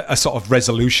having a sort of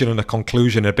resolution and a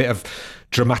conclusion, a bit of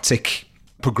dramatic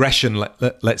progression,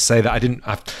 let's say, that I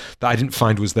didn't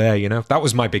find was there, That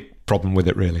was my big problem with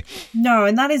it, really. No,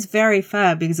 and that is very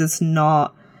fair, because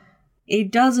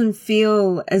it doesn't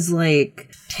feel as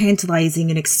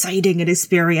tantalizing and exciting and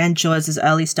experiential as his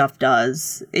early stuff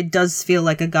does. It does feel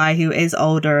like a guy who is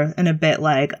older and a bit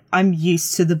I'm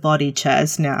used to the body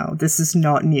chairs now. This is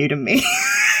not new to me.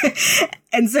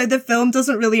 And so the film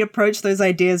doesn't really approach those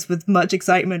ideas with much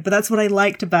excitement, but that's what I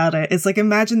liked about it. It's like,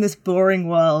 imagine this boring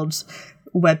world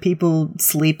where people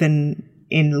sleep in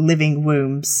living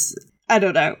wombs. I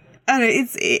don't know.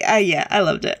 Yeah, I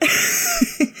loved it.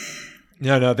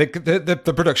 No,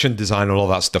 the production design and all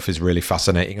that stuff is really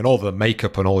fascinating, and all the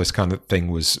makeup and all this kind of thing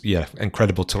was,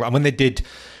 incredible to. And when they did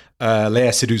Léa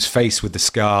Seydoux' face with the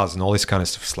scars and all this kind of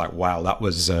stuff, it's like, wow, that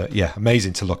was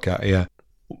amazing to look at. Yeah,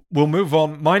 we'll move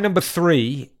on. My number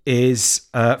 3 is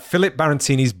Philip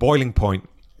Barantini's Boiling Point,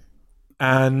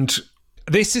 and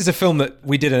this is a film that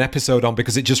we did an episode on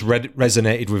because it just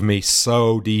resonated with me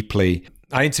so deeply.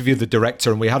 I interviewed the director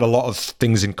and we had a lot of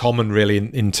things in common, really,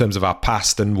 in terms of our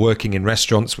past and working in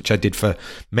restaurants, which I did for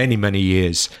many, many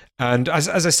years. And as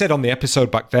I said on the episode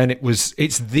back then,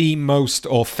 it's the most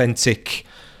authentic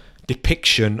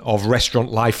depiction of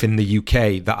restaurant life in the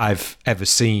UK that I've ever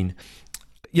seen.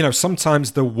 You know,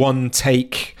 sometimes the one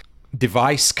take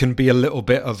device can be a little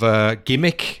bit of a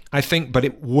gimmick, I think, but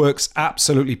it works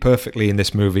absolutely perfectly in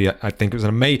this movie. I think it was an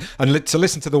amazing, and to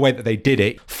listen to the way that they did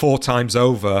it 4 times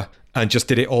over and just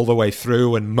did it all the way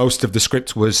through, and most of the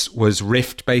script was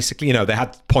riffed, basically. You know, they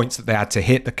had points that they had to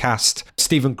hit. The cast,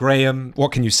 Stephen Graham,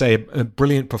 what can you say, a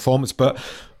brilliant performance. But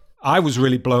I was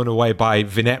really blown away by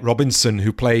Vinette Robinson,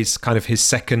 who plays kind of his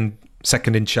second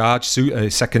in charge,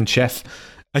 second chef.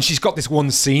 And she's got this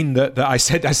one scene that I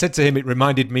said to him, it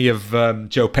reminded me of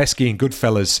Joe Pesci in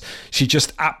Goodfellas. She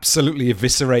just absolutely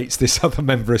eviscerates this other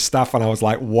member of staff, and I was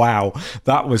like, wow,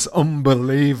 that was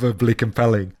unbelievably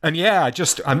compelling. And yeah, I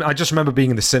just remember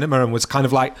being in the cinema and was kind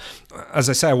of like, as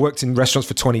I say, I worked in restaurants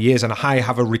for 20 years, and I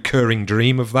have a recurring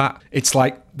dream of that. It's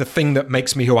like the thing that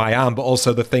makes me who I am, but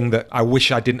also the thing that I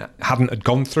wish I hadn't had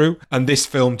gone through. And this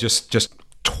film just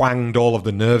twanged all of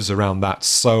the nerves around that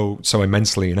so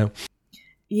immensely, you know.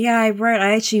 Yeah,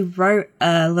 I actually wrote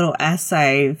a little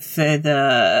essay for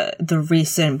the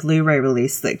recent Blu-ray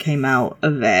release that came out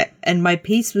of it, and my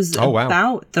piece was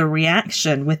about the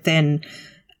reaction within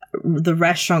the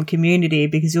restaurant community,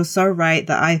 because you're so right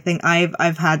that I think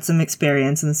I've had some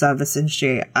experience in the service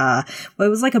industry where it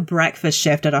was like a breakfast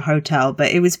shift at a hotel,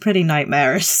 but it was pretty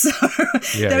nightmarish. So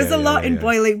there was a lot in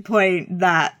Boiling Point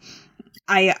that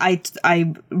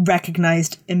I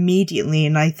recognized immediately,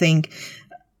 and I think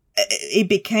it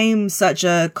became such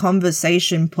a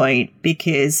conversation point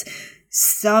because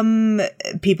some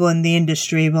people in the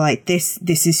industry were like, this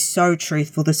is so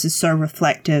truthful, this is so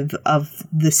reflective of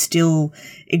the still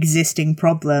existing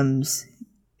problems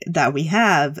that we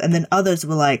have. And then others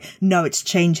were like, no, it's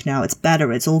changed now, it's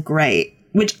better, it's all great.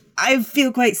 Which I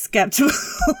feel quite skeptical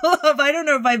of. I don't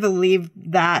know if I believe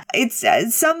that. It's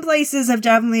some places have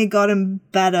definitely gotten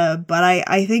better, but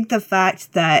I think the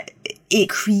fact that it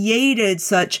created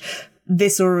such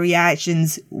visceral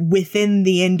reactions within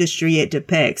the industry it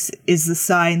depicts is the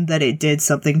sign that it did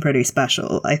something pretty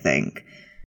special, I think.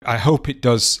 I hope it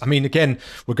does. I mean, again,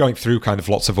 we're going through kind of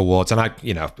lots of awards, and at the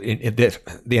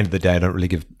end of the day, I don't really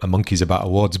give a monkeys about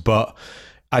awards, but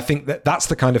I think that's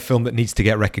the kind of film that needs to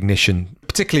get recognition,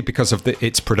 particularly because of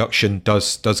its production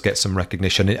does get some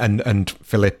recognition. And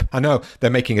Philip, I know they're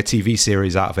making a TV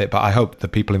series out of it, but I hope the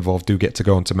people involved do get to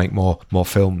go on to make more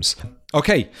films.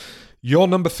 Okay, your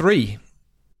number 3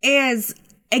 is,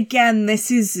 again, this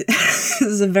is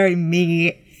a very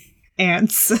me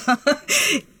answer.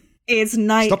 It's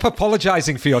night. Stop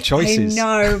apologizing for your choices. I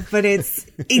know, but it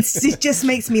just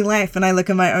makes me laugh, and I look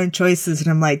at my own choices and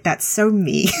I'm like, that's so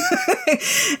me.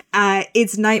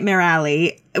 It's Nightmare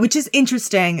Alley, which is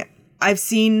interesting. I've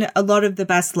seen a lot of the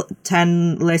best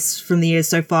 10 lists from the year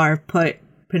so far have put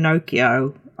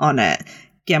Pinocchio on it.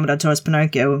 Guillermo del Toro's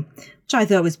Pinocchio, which I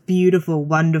thought was beautiful,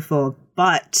 wonderful,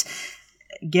 but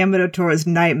Guillermo del Toro's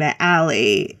Nightmare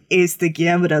Alley is the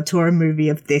Guillermo del Toro movie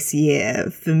of this year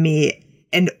for me.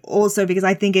 And also because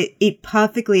I think it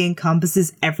perfectly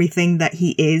encompasses everything that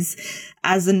he is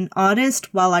as an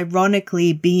artist, while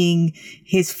ironically being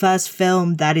his first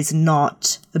film that is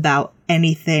not about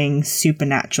anything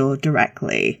supernatural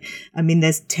directly. I mean,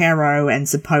 there's tarot and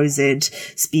supposed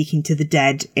speaking to the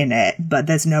dead in it, but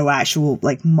there's no actual,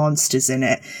 like, monsters in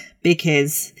it.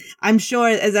 Because I'm sure,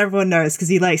 as everyone knows, because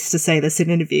he likes to say this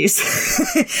in interviews,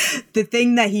 the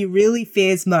thing that he really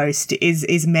fears most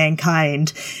is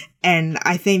mankind. And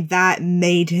I think that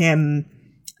made him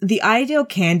the ideal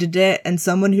candidate and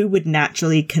someone who would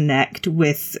naturally connect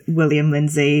with William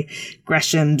Lindsay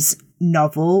Gresham's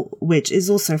novel, which is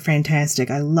also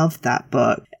fantastic. I love that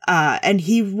book. And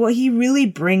what he really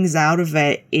brings out of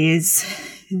it is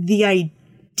the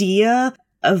idea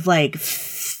of, like,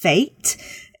 fate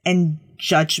and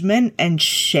judgment and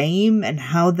shame, and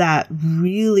how that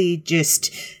really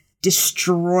just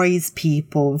destroys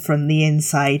people from the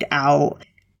inside out.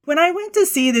 When I went to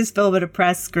see this film at a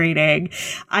press screening,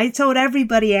 I told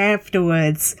everybody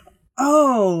afterwards,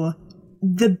 oh,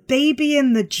 the baby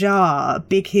in the jar,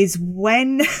 because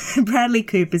when Bradley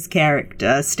Cooper's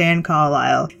character, Stan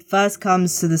Carlisle, first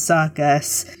comes to the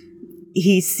circus,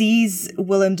 he sees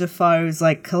Willem Dafoe's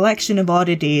like collection of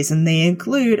oddities, and they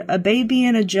include a baby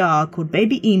in a jar called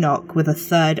Baby Enoch with a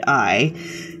third eye.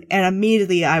 And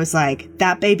immediately I was like,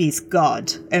 that baby's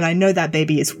God. And I know that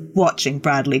baby is watching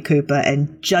Bradley Cooper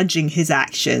and judging his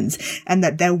actions, and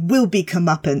that there will be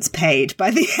comeuppance paid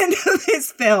by the end of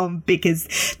this film because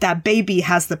that baby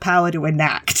has the power to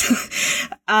enact.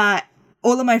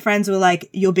 All of my friends were like,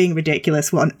 you're being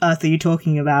ridiculous. What on earth are you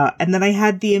talking about? And then I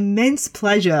had the immense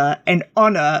pleasure and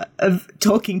honor of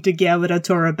talking to Guillermo del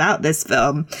Toro about this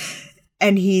film.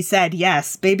 And he said,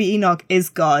 yes, Baby Enoch is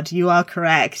God. You are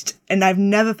correct. And I've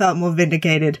never felt more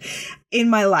vindicated in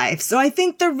my life. So I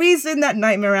think the reason that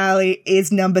Nightmare Alley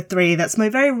is number 3, that's my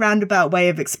very roundabout way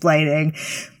of explaining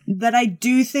that I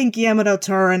do think Guillermo del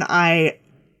Toro and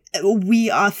we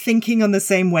are thinking on the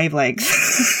same wavelength.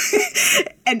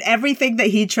 And everything that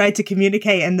he tried to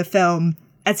communicate in the film,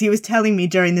 as he was telling me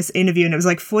during this interview, and it was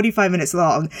like 45 minutes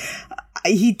long,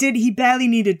 he barely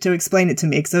needed to explain it to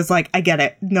me, because I was like, I get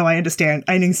it. No, I understand.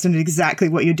 I understand exactly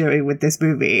what you're doing with this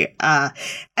movie.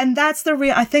 And that's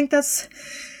I think that's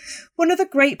one of the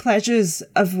great pleasures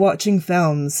of watching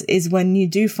films, is when you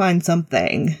do find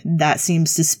something that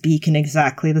seems to speak in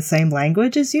exactly the same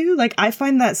language as you. Like, I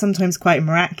find that sometimes quite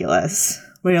miraculous,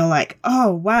 where you're like,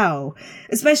 oh, wow.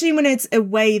 Especially when it's a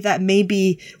way that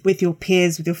maybe with your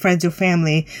peers, with your friends, your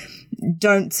family,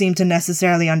 don't seem to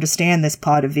necessarily understand this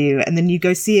part of you. And then you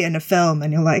go see it in a film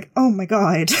and you're like, oh my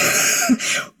God,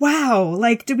 wow.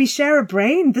 Like, do we share a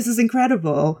brain? This is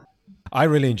incredible. I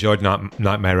really enjoyed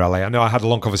Nightmare Alley. I know I had a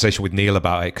long conversation with Neil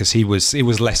about it because he was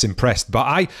less impressed.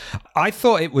 But I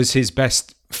thought it was his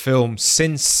best film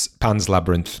since Pan's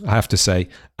Labyrinth, I have to say.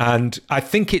 And I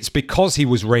think it's because he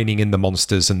was reining in the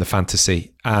monsters and the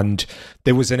fantasy. And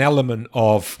there was an element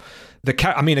of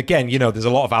again, there's a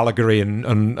lot of allegory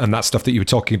and that stuff that you were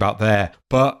talking about there.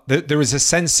 But there is a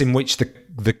sense in which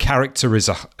the character is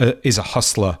a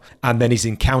hustler, and then he's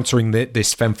encountering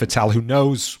this femme fatale who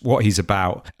knows what he's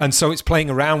about. And so it's playing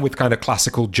around with kind of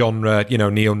classical genre,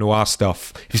 neo-noir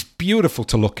stuff. It's beautiful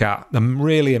to look at.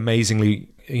 Really amazingly,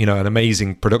 an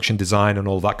amazing production design and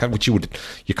all that, which you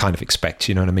kind of expect,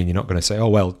 you know what I mean? You're not going to say, oh,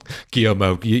 well,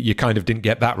 Guillermo, you kind of didn't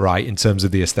get that right in terms of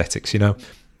the aesthetics,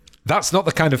 That's not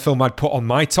the kind of film I'd put on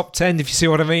my top 10, if you see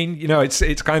what I mean.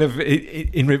 It's kind of,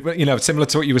 similar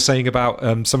to what you were saying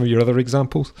about some of your other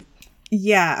examples.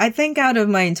 Yeah, I think out of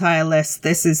my entire list,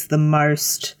 this is the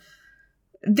most...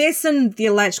 This and The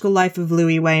Electrical Life of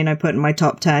Louis Wayne I put in my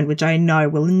top 10, which I know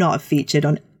will not have featured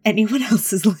on anyone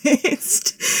else's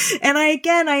list. And I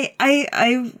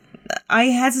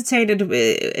hesitated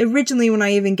originally when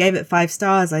I even gave it 5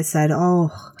 stars. I said,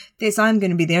 I'm going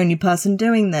to be the only person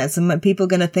doing this, and people are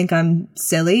going to think I'm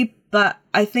silly. But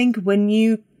I think when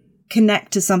you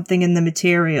connect to something in the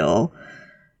material,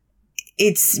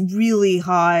 it's really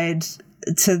hard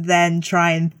to then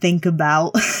try and think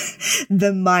about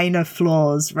the minor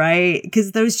flaws, right?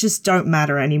 Because those just don't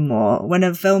matter anymore when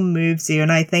a film moves you.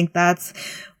 And I think that's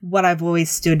what I've always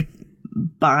stood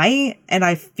by. And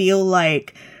I feel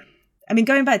like,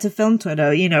 going back to film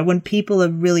Twitter, when people are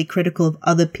really critical of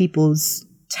other people's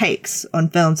takes on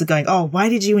films, are going, oh, why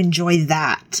did you enjoy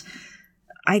that?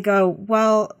 I go,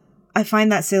 well, I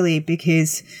find that silly,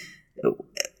 because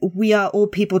we are all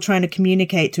people trying to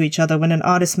communicate to each other. When an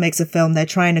artist makes a film, they're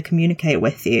trying to communicate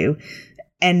with you.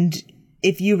 And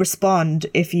if you respond,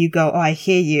 if you go, oh, I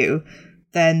hear you,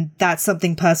 then that's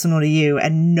something personal to you,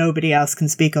 and nobody else can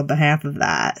speak on behalf of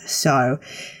that. So,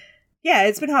 yeah,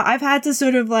 it's been hard. I've had to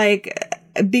sort of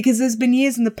because there's been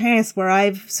years in the past where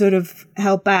I've sort of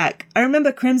held back. I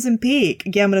remember Crimson Peak,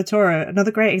 Guillermo del Toro,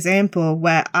 another great example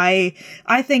where I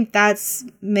think that's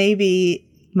maybe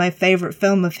my favorite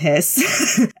film of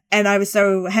his. And I was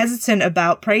so hesitant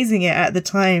about praising it at the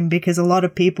time because a lot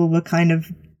of people were kind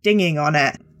of dinging on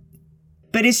it.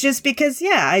 But it's just because,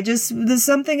 there's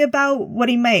something about what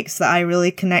he makes that I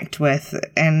really connect with,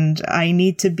 and I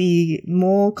need to be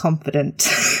more confident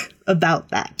about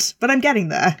that. But I'm getting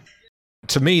there.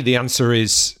 To me, the answer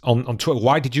is on Twitter,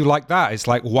 why did you like that? It's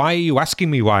like, why are you asking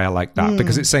me why I like that?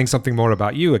 Because it's saying something more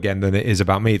about you again than it is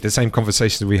about me. The same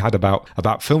conversation we had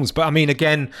about films. But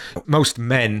again, most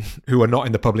men who are not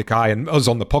in the public eye, and us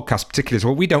on the podcast particularly as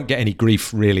well, we don't get any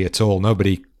grief really at all.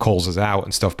 Nobody calls us out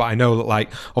and stuff. But I know that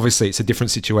obviously it's a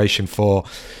different situation for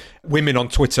women on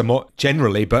Twitter more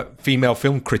generally, but female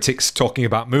film critics talking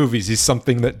about movies is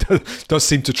something that does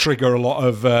seem to trigger a lot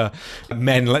of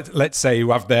men, let's say,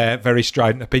 who have their very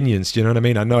strident opinions. Do you know what I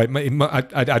mean? I know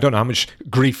I don't know how much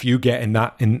grief you get in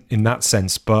that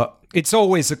sense, but it's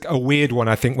always a weird one,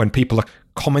 I think, when people are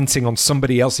commenting on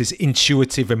somebody else's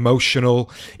intuitive, emotional,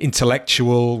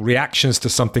 intellectual reactions to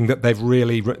something that that's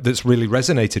really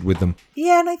resonated with them.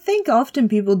 Yeah, and I think often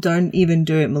people don't even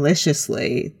do it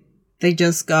maliciously. They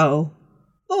just go,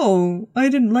 "Oh, I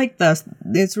didn't like this.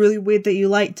 It's really weird that you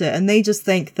liked it." And they just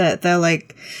think that they're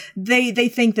like, they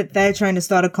think that they're trying to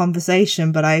start a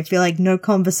conversation, but I feel like no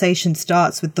conversation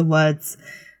starts with the words,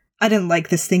 "I didn't like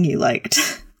this thing you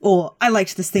liked," or "I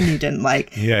liked this thing you didn't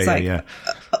like." Yeah.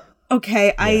 Okay,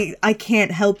 yeah. I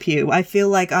can't help you. I feel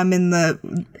like I'm in the...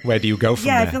 Where do you go from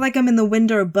there? I feel like I'm in the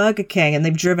window of Burger King and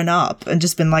they've driven up and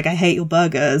just been like, "I hate your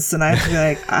burgers." And I have to be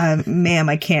like, "Ma'am,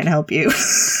 I can't help you."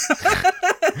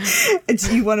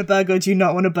 Do you want a burger or do you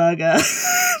not want a burger?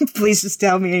 Please just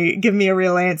give me a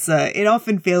real answer. It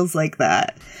often feels like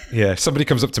that. Yeah, somebody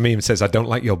comes up to me and says, "I don't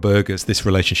like your burgers. This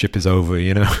relationship is over,"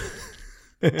 you know?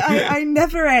 I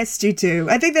never asked you to.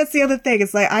 I think that's the other thing.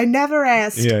 It's like, I never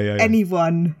asked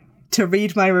anyone to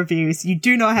read my reviews. You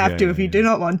do not have to if you do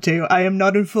not want to. I am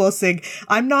not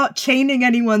I'm not chaining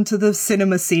anyone to the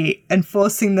cinema seat and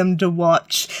forcing them to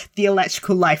watch The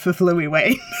Electrical Life of Louis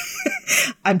Wayne.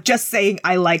 I'm just saying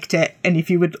I liked it, and if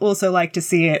you would also like to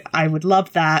see it, I would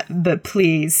love that, but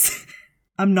please,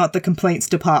 I'm not the complaints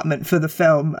department for the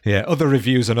film. Yeah, other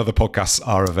reviews and other podcasts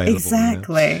are available.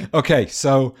 Exactly. You know? Okay,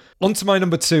 so on to my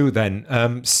number 2 then.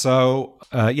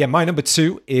 My number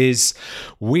 2 is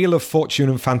Wheel of Fortune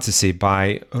and Fantasy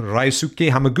by Ryosuke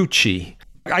Hamaguchi.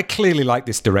 I clearly like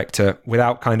this director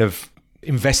without kind of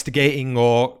investigating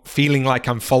or feeling like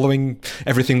I'm following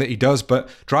everything that he does, but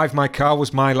Drive My Car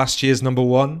was my last year's number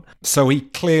 1. So he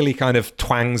clearly kind of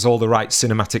twangs all the right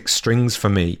cinematic strings for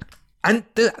me. And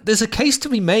there's a case to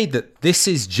be made that this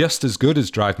is just as good as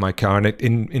Drive My Car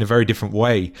in a very different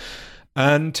way.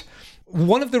 And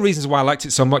one of the reasons why I liked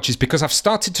it so much is because I've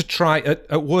started to try,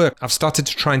 at work, I've started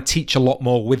to try and teach a lot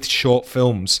more with short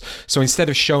films. So instead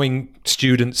of showing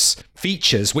students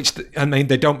features,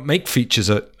 they don't make features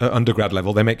at undergrad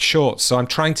level, they make shorts. So I'm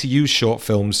trying to use short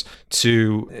films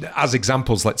as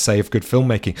examples, let's say, of good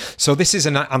filmmaking. So this is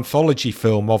an anthology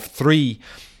film of 3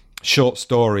 short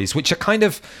stories, which are kind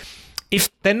of, if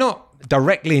they're not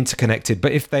directly interconnected,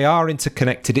 but if they are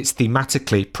interconnected, it's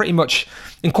thematically pretty much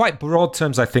in quite broad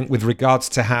terms, I think, with regards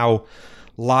to how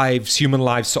human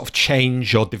lives sort of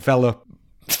change or develop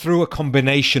through a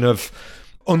combination of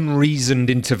unreasoned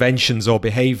interventions or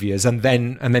behaviors and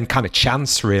then kind of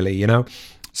chance, really, you know?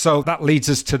 So that leads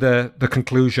us to the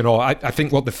conclusion, or I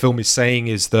think what the film is saying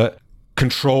is that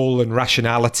control and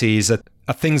rationality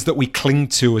are things that we cling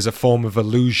to as a form of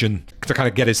illusion to kind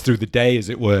of get us through the day, as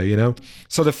it were, you know?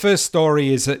 So the first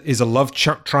story is a love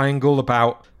triangle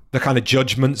about the kind of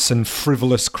judgments and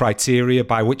frivolous criteria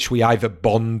by which we either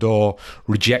bond or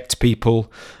reject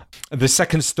people. The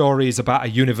second story is about a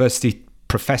university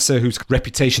professor whose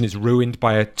reputation is ruined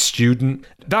by a student.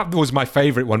 That was my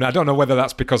favourite one. I don't know whether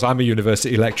that's because I'm a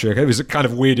university lecturer. It kind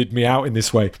of weirded me out in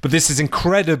this way. But this is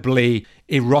incredibly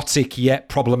erotic yet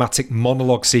problematic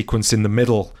monologue sequence in the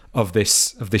middle of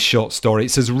this short story.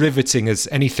 It's as riveting as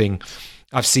anything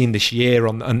I've seen this year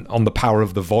on the power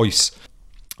of the voice.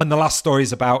 And the last story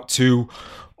is about 2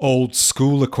 old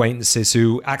school acquaintances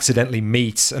who accidentally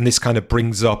meet, and this kind of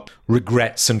brings up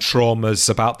regrets and traumas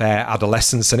about their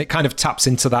adolescence, and it kind of taps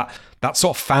into that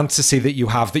sort of fantasy that you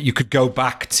have, that you could go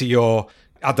back to your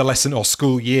adolescent or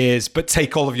school years, but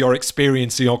take all of your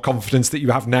experience and your confidence that you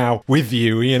have now with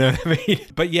you, you know what I mean?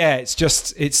 But yeah,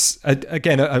 it's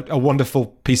a wonderful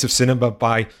piece of cinema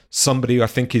by somebody who I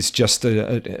think is just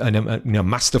a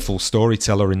masterful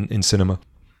storyteller in cinema.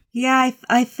 Yeah,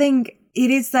 I think it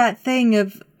is that thing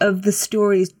of the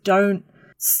stories don't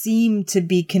seem to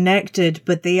be connected,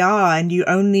 but they are, and you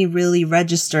only really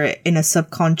register it in a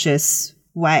subconscious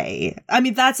way. I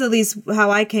mean, that's at least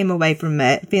how I came away from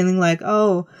it, feeling like,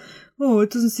 oh,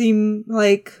 it doesn't seem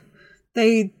like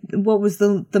what was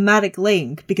the thematic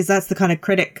link? Because that's the kind of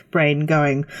critic brain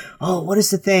going, oh, what is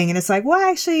the thing? And it's like, well,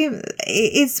 actually,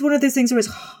 it's one of those things where it's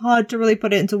hard to really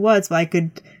put it into words, but I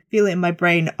could feel it in my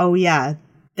brain. Oh, yeah.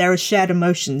 There are shared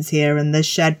emotions here, and there's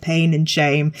shared pain and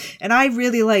shame. And I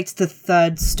really liked the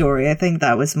third story. I think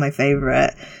that was my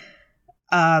favorite.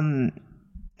 And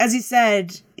as you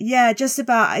said, yeah, just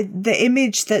about the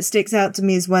image that sticks out to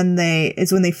me is when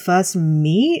they first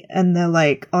meet and they're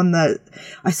like on the.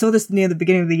 I saw this near the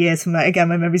beginning of the year, so again,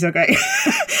 my memory's not great.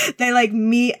 They like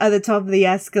meet at the top of the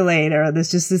escalator, and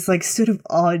there's just this like sort of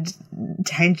odd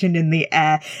tension in the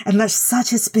air, and that's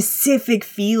such a specific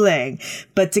feeling,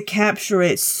 but to capture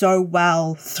it so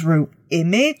well through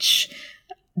image,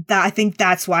 that I think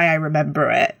that's why I remember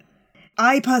it.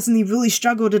 I personally really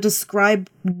struggle to describe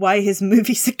why his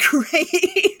movies are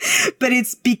great, but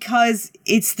it's because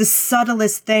it's the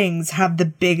subtlest things have the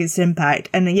biggest impact.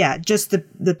 And yeah, just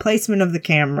the placement of the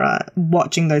camera,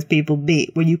 watching those people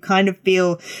meet, where you kind of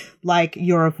feel like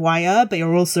you're a voyeur, but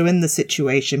you're also in the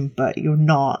situation, but you're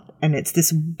not. And it's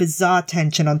this bizarre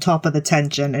tension on top of the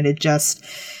tension, and it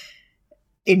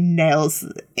nails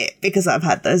it, because I've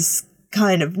had those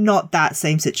kind of, not that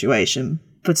same situation,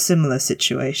 but similar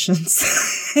situations.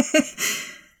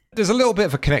 There's a little bit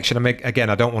of a connection. I mean, again,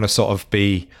 I don't want to sort of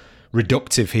be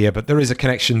reductive here, but there is a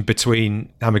connection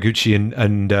between Hamaguchi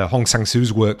and Hong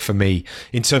Sang-soo's work for me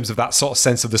in terms of that sort of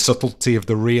sense of the subtlety of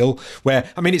the real, where,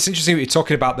 I mean, it's interesting what you're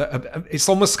talking about. That it's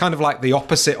almost kind of like the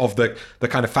opposite of the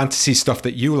kind of fantasy stuff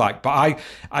that you like. But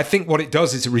I think what it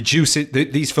does is reduce it.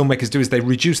 These filmmakers do is they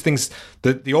reduce things,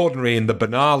 the ordinary and the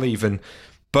banal even,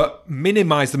 but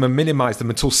minimize them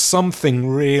until something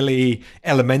really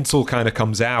elemental kind of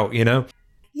comes out, you know?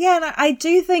 Yeah, and I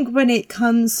do think when it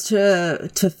comes to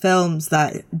films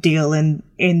that deal in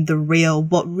the real,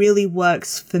 what really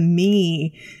works for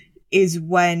me is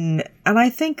when, and I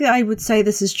think I would say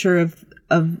this is true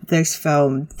of this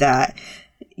film, that,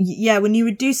 yeah, when you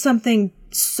would do something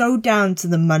so down to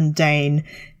the mundane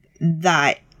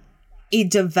that it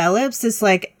develops this,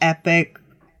 like, epic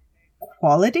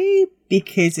quality,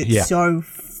 because it's so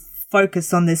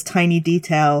focused on this tiny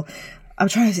detail.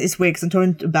 It's weird because I'm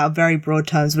talking about very broad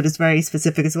terms, but it's very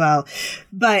specific as well.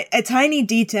 But a tiny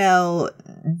detail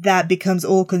that becomes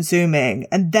all-consuming,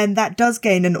 and then that does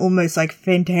gain an almost like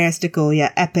fantastical,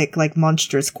 epic, like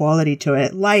monstrous quality to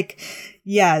it. Like,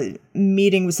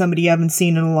 meeting with somebody you haven't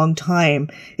seen in a long time.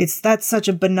 That's such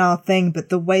a banal thing, but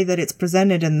the way that it's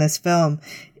presented in this film,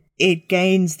 it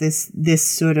gains this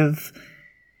sort of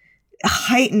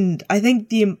heightened, I think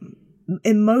the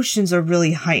emotions are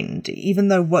really heightened, even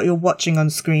though what you're watching on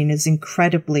screen is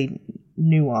incredibly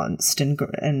nuanced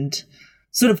and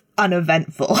sort of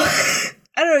uneventful. I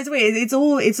don't know, it's weird.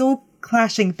 It's all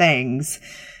clashing things,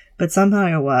 but somehow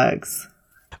it works.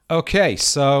 Okay,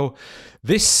 so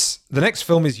the next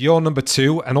film is your number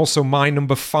 2 and also my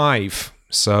number 5,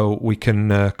 so we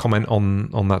can comment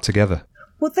on that together.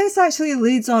 Well, this actually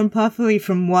leads on perfectly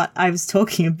from what I was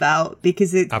talking about,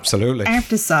 because it's absolutely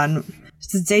After Sun.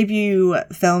 It's a debut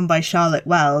film by Charlotte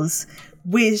Wells,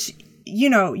 which,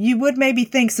 you know, you would maybe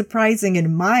think surprising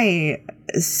in my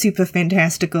super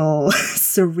fantastical,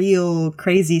 surreal,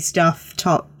 crazy stuff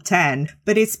top 10,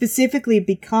 but it's specifically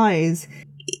because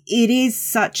it is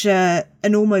such an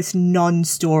almost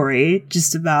non-story,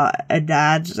 just about a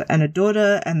dad and a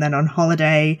daughter, and then on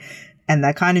holiday, and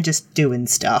they're kind of just doing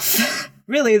stuff.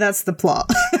 Really, that's the plot.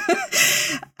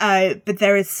 But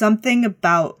there is something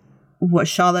about what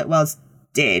Charlotte Wells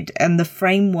did and the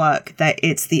framework that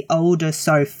it's the older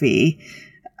Sophie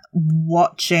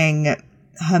watching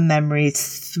her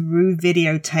memories through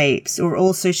videotapes, or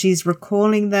also she's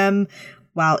recalling them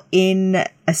while in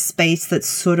a space that's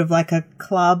sort of like a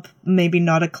club, maybe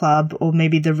not a club, or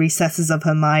maybe the recesses of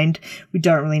her mind. We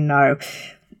don't really know.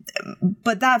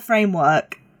 But that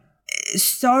framework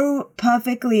so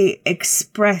perfectly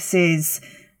expresses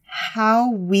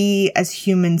how we as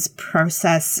humans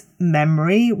process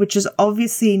memory, which is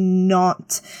obviously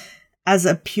not as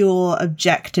a pure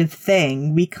objective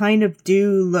thing. We kind of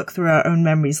do look through our own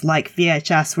memories like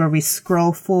VHS, where we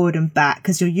scroll forward and back,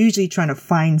 because you're usually trying to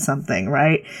find something,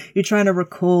 right? You're trying to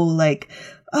recall, like,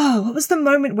 oh, what was the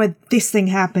moment where this thing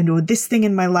happened, or this thing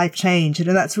in my life changed? And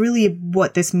that's really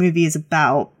what this movie is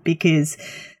about, because...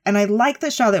 And I like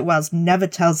that Charlotte Wells never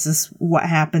tells us what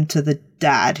happened to the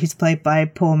dad, who's played by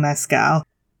Paul Mescal.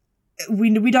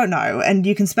 We don't know, and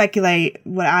you can speculate.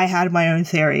 What I had my own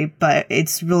theory, but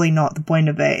it's really not the point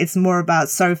of it. It's more about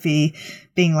Sophie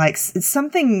being like,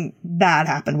 something bad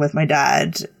happened with my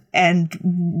dad, and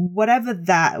whatever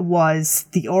that was,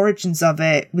 the origins of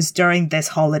it was during this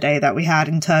holiday that we had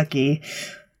in Turkey.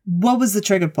 What was the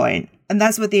trigger point? And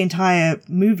that's what the entire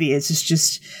movie is. It's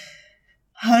just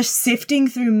her sifting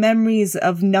through memories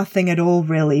of nothing at all,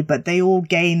 really, but they all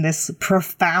gain this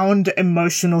profound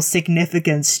emotional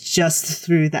significance just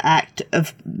through the act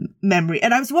of memory.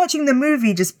 And I was watching the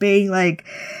movie just being like,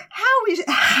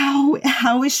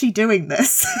 how is she doing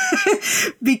this?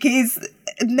 Because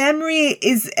memory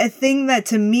is a thing that,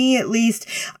 to me at least,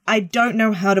 I don't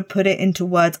know how to put it into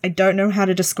words. I don't know how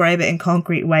to describe it in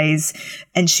concrete ways.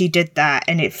 And she did that,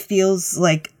 and it feels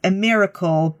like a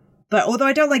miracle. But although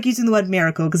I don't like using the word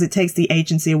miracle because it takes the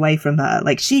agency away from her,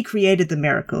 like, she created the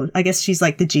miracle. I guess she's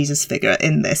like the Jesus figure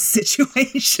in this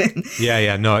situation.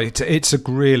 Yeah, no, it's a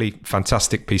really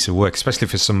fantastic piece of work, especially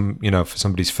for for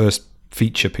somebody's first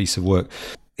feature piece of work.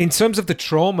 In terms of the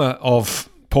trauma of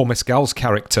Paul Mescal's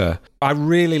character, I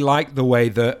really like the way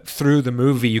that through the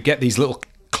movie you get these little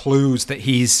clues that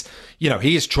he is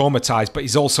traumatized, but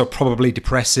he's also probably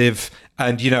depressive,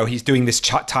 and he's doing this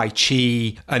Tai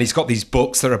Chi, and he's got these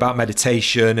books that are about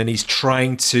meditation, and he's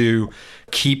trying to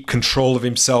keep control of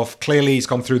himself. Clearly he's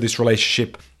gone through this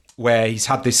relationship where he's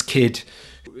had this kid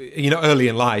early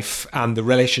in life, and the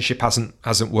relationship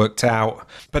hasn't worked out.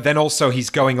 But then also he's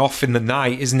going off in the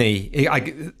night, isn't he?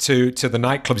 To the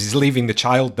nightclubs. He's leaving the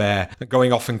child there,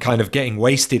 going off and kind of getting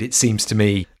wasted, it seems to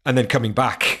me, and then coming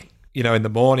back, in the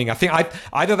morning. I think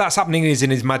either that's happening in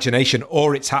his imagination,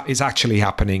 or it's actually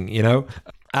happening,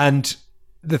 And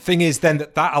the thing is then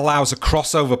that allows a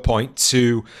crossover point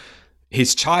to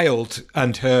his child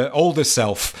and her older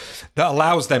self that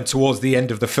allows them towards the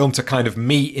end of the film to kind of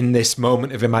meet in this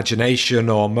moment of imagination,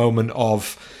 or moment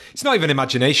of, it's not even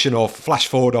imagination or flash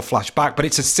forward or flash back, but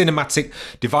it's a cinematic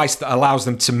device that allows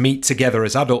them to meet together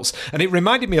as adults. And it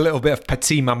reminded me a little bit of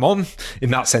Petit Maman in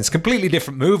that sense. Completely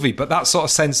different movie, but that sort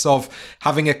of sense of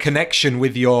having a connection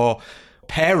with your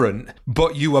parent,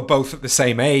 but you were both at the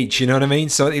same age, you know what I mean?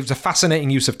 So it was a fascinating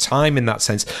use of time in that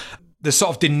sense. The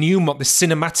sort of denouement, the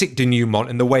cinematic denouement,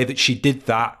 and the way that she did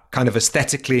that kind of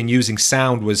aesthetically and using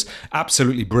sound was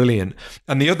absolutely brilliant.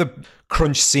 And the other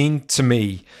crunch scene to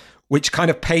me, which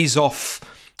kind of pays off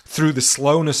through the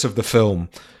slowness of the film,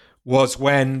 was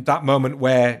when that moment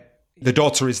where the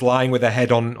daughter is lying with her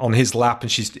head on his lap,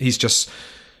 and he's just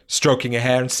stroking her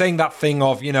hair and saying that thing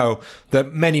of,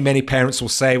 that many parents will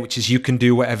say, which is, you can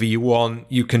do whatever you want,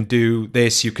 you can do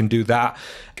this, you can do that.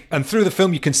 And through the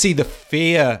film, you can see the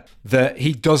fear that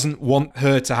he doesn't want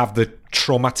her to have the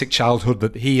traumatic childhood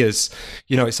that he has,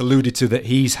 it's alluded to that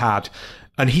he's had.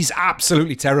 And he's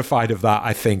absolutely terrified of that,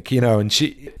 I think, and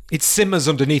it simmers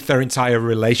underneath their entire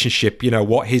relationship,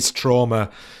 what his trauma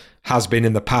has been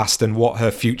in the past and what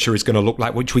her future is going to look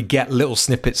like, which we get little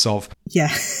snippets of.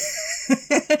 Yeah.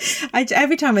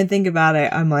 Every time I think about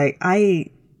it, I'm like,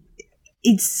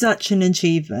 it's such an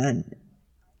achievement.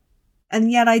 And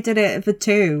yet I did it for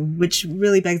 2, which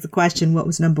really begs the question, what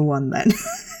was number 1 then?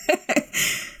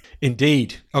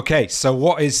 Indeed. Okay, so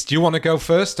do you want to go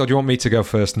first, or do you want me to go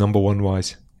first, number 1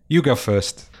 wise? You go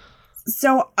first.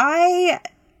 So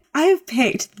I've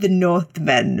picked The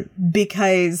Northman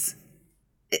because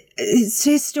it's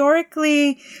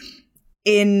historically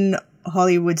in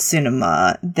Hollywood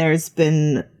cinema, there's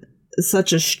been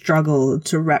such a struggle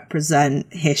to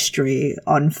represent history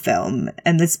on film,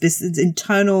 and there's this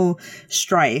internal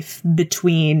strife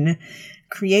between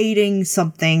creating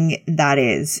something that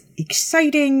is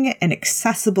exciting and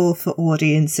accessible for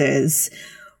audiences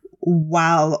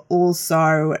while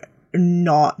also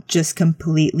not just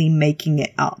completely making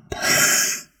it up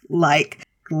like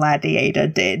Gladiator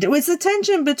did. It was the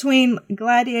tension between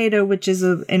Gladiator, which is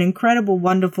an incredible,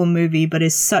 wonderful movie, but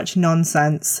is such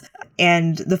nonsense,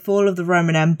 and The Fall of the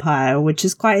Roman Empire, which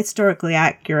is quite historically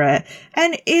accurate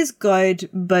and is good,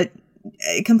 but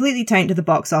completely tanked the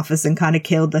box office and kind of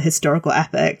killed the historical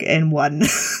epic in one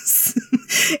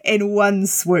in one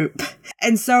swoop.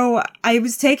 And so I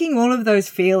was taking all of those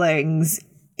feelings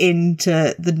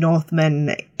into The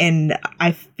Northman, and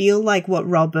I feel like what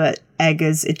Robert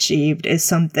Eggers achieved is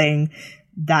something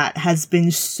that has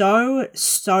been so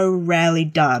rarely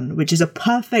done, which is a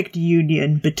perfect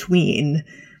union between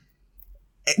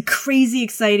a crazy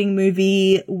exciting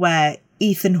movie where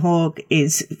Ethan Hawke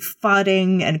is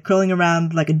farting and crawling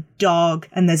around like a dog,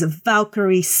 and there's a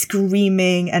Valkyrie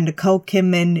screaming, and Nicole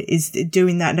Kidman is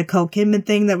doing that Nicole Kidman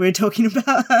thing that we were talking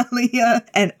about earlier,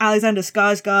 and Alexander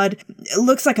Skarsgård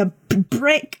looks like a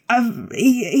brick.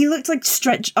 He looks like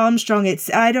Stretch Armstrong.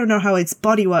 I don't know how his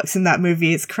body works in that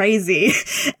movie. It's crazy.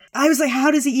 I was like,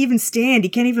 how does he even stand? He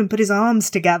can't even put his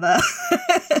arms together.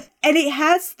 And it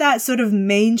has that sort of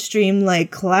mainstream, like,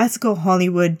 classical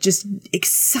Hollywood, just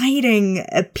exciting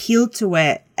appeal to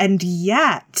it. And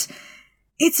yet,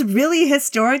 it's really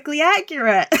historically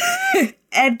accurate.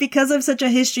 And because I'm such a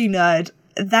history nerd,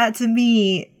 that to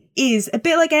me is a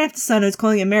bit like After Sun was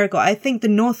calling it a miracle. I think The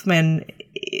Northman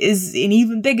is an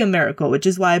even bigger miracle, which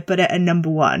is why I put it at number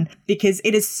 1, because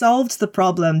it has solved the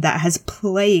problem that has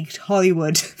plagued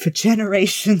Hollywood for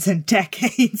generations and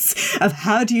decades of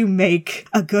how do you make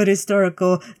a good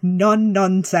historical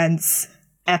non-nonsense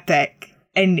epic,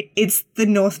 and it's the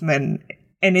Northman,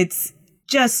 and it's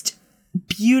just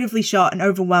beautifully shot and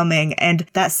overwhelming. And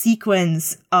that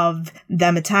sequence of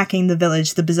them attacking the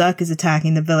village, the berserkers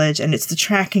attacking the village, and it's the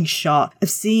tracking shot of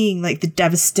seeing like the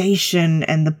devastation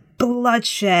and the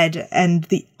bloodshed and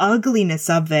the ugliness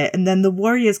of it, and then the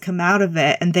warriors come out of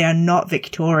it and they are not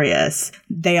victorious.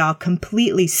 They are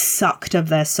completely sucked of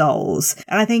their souls.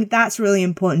 And I think that's really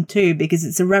important too, because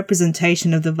it's a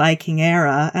representation of the Viking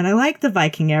era, and I like the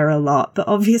Viking era a lot, but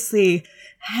obviously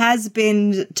has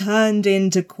been turned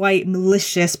into quite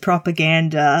malicious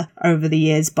propaganda over the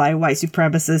years by white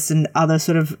supremacists and other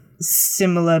sort of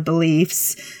similar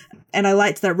beliefs. And I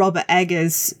liked that Robert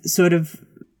Eggers sort of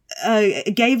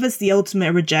gave us the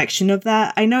ultimate rejection of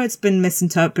that. I know it's been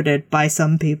misinterpreted by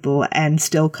some people and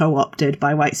still co-opted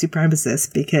by white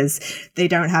supremacists because they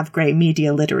don't have great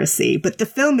media literacy. But the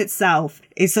film itself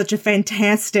is such a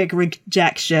fantastic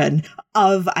rejection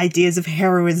of ideas of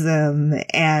heroism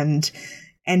and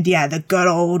yeah, the good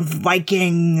old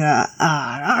Viking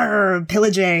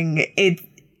pillaging.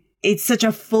 It's such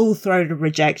a full-throated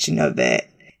rejection of it.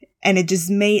 And it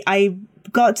just I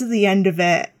got to the end of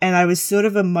it and I was sort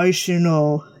of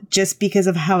emotional just because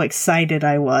of how excited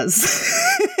I was.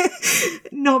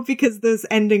 Not because this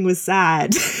ending was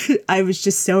sad. I was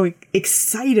just so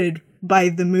excited by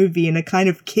the movie in a kind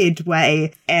of kid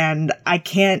way, and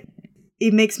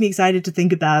it makes me excited to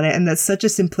think about it, and that's such a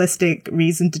simplistic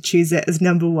reason to choose it as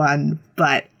number one,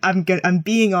 but I'm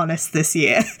being honest this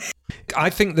year. I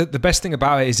think that the best thing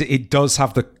about it is it does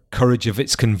have the courage of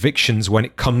its convictions when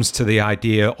it comes to the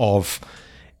idea of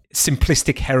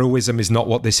simplistic heroism is not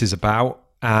what this is about,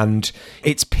 and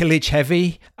it's pillage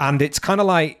heavy, and it's kind of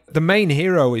like the main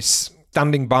hero is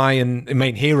standing by, and the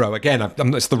main hero, again,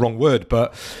 that's the wrong word,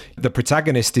 but the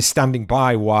protagonist is standing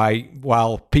by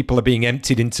while people are being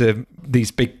emptied into these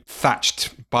big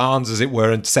thatched barns, as it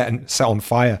were, and set on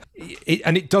fire.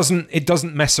 It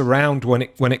doesn't mess around when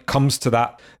it comes to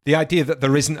that. The idea that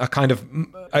there isn't a kind of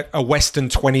a Western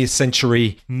 20th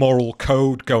century moral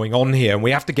code going on here, and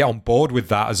we have to get on board with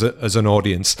that as an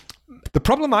audience. The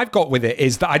problem I've got with it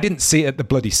is that I didn't see it at the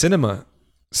bloody cinema,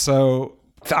 so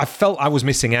I felt I was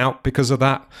missing out because of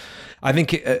that. I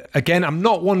think, again, I'm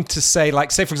not one to say, like,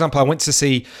 say, for example, I went to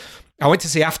see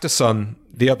After Sun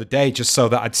the other day just so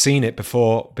that I'd seen it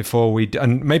before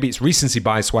and maybe it's recency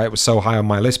bias why it was so high on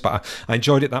my list, but I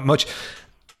enjoyed it that much.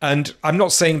 And I'm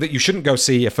not saying that you shouldn't go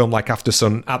see a film like After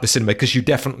Sun at the cinema, because you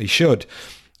definitely should.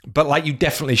 But like, you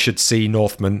definitely should see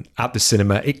Northman at the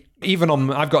cinema.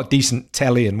 I've got a decent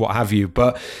telly and what have you,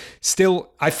 but still,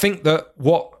 I think that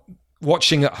what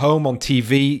watching at home on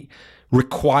TV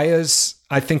requires,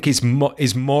 I think, is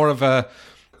more of a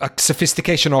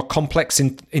sophistication or complex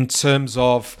in terms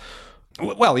of,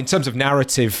 well, in terms of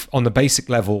narrative on the basic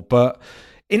level. But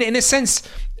in a sense,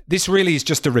 this really is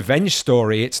just a revenge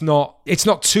story. It's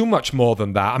not too much more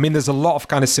than that. I mean, there's a lot of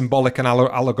kind of symbolic and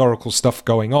allegorical stuff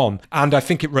going on. And I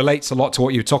think it relates a lot to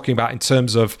what you were talking about in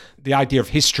terms of the idea of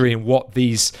history and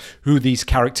who these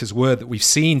characters were that we've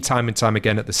seen time and time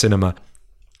again at the cinema,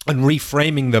 and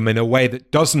reframing them in a way that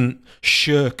doesn't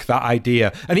shirk that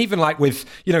idea. And even like with,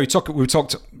 we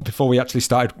talked before we actually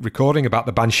started recording about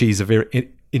the Banshees of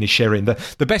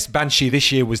Inisherin. The best Banshee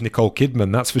this year was Nicole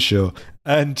Kidman, that's for sure.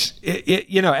 And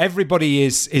everybody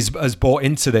has bought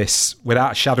into this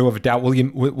without a shadow of a doubt.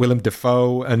 Willem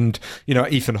Dafoe and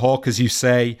Ethan Hawke, as you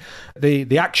say.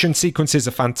 The action sequences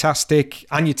are fantastic.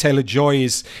 Anya Taylor-Joy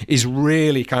is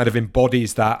really kind of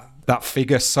embodies that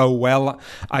figure so well,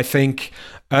 I think.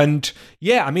 And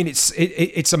yeah, I mean,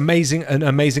 it's amazing, an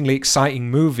amazingly exciting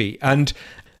movie. And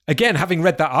again, having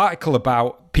read that article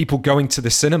about people going to the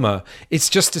cinema, it's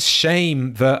just a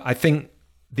shame that I think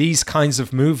these kinds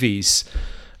of movies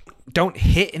don't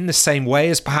hit in the same way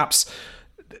as perhaps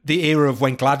the era of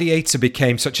when Gladiator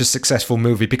became such a successful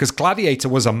movie, because Gladiator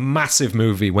was a massive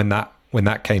movie when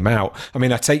that came out. I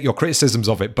mean, I take your criticisms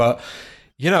of it, but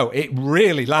it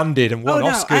really landed and won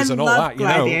Oscars and all that.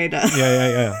 Gladiator.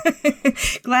 Yeah.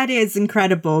 Gladiator is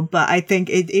incredible, but I think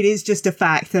it is just a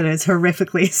fact that it's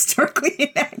horrifically historically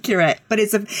inaccurate. But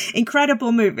it's an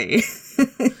incredible movie.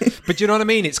 But you know what I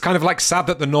mean? It's kind of like sad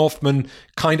that the Northman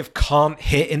kind of can't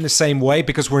hit in the same way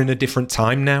because we're in a different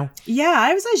time now. Yeah,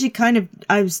 I was actually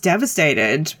I was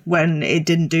devastated when it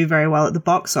didn't do very well at the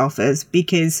box office,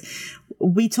 because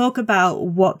we talk about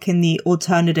what can the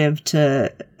alternative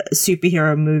to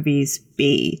superhero movies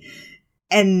be.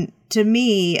 And to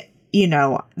me,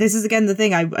 this is again the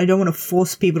thing, I don't want to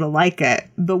force people to like it,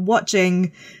 but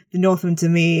watching The Northman to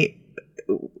me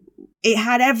it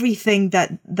had everything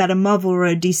that a Marvel or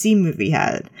a DC movie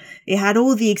had. It had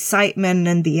all the excitement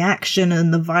and the action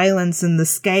and the violence and the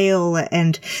scale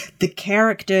and the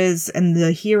characters and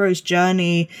the hero's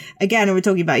journey. Again, we're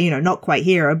talking about, not quite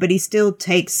hero, but he still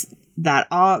takes that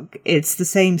arc. It's the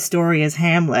same story as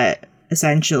Hamlet,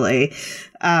 essentially.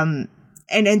 And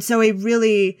so it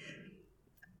really,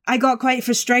 I got quite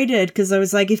frustrated because I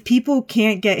was like, if people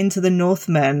can't get into the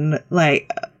Northmen, like,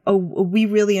 are we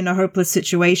really in a hopeless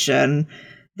situation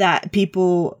that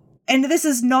people, and this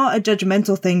is not a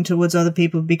judgmental thing towards other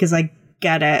people because I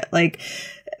get it. Like,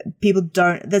 people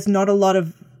there's not a lot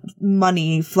of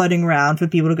money floating around for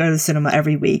people to go to the cinema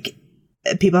every week.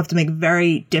 People have to make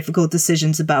very difficult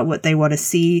decisions about what they want to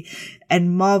see.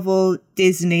 And Marvel,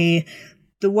 Disney,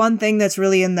 the one thing that's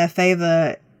really in their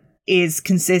favor is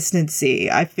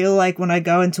consistency. I feel like when I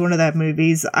go into one of their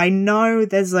movies, I know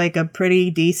there's like a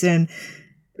pretty decent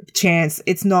chance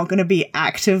it's not going to be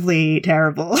actively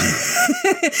terrible.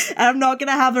 I'm not going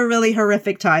to have a really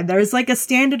horrific time. There is like a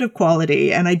standard of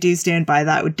quality, and I do stand by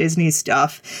that with Disney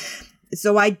stuff.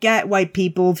 So I get why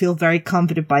people feel very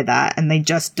comforted by that, and they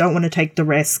just don't want to take the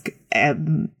risk.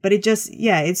 But it just,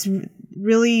 it's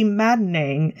really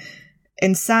maddening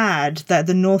and sad that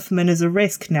the Northman is a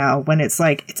risk now, when it's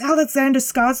like, it's Alexander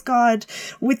Skarsgård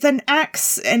with an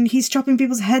axe and he's chopping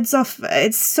people's heads off.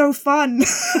 It's so fun.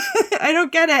 I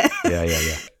don't get it.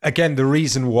 Yeah. Again, the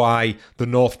reason why the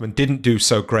Northman didn't do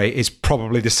so great is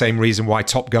probably the same reason why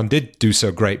Top Gun did do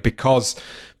so great, because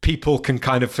people can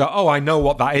kind of go, oh, I know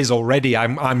what that is already.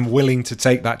 I'm willing to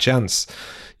take that chance.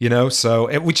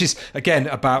 So which is, again,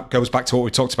 goes back to what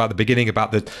we talked about at the beginning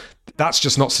about that's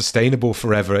just not sustainable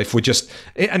forever. If we're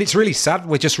and it's really sad,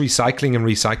 we're just recycling and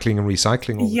recycling and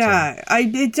recycling all the time.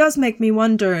 It does make me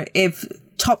wonder if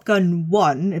Top Gun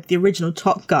 1, if the original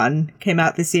Top Gun came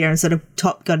out this year instead of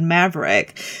Top Gun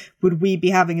Maverick, would we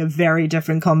be having a very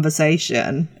different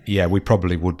conversation? Yeah, we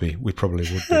probably would be.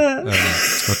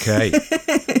 Okay.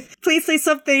 Please say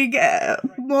something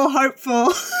more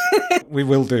hopeful. We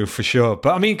will do, for sure.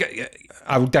 But I mean,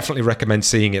 I would definitely recommend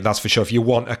seeing it, that's for sure. If you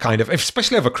want a kind of,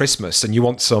 especially over Christmas, and you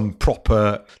want some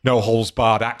proper, no holds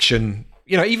barred action,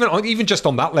 even just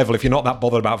on that level, if you're not that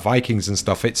bothered about Vikings and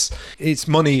stuff, it's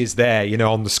money is there,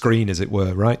 on the screen, as it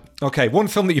were, right? Okay, one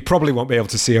film that you probably won't be able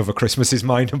to see over Christmas is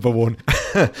my number one.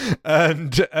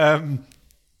 And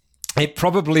it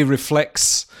probably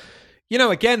reflects,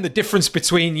 again, the difference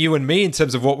between you and me in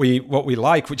terms of what we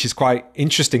like, which is quite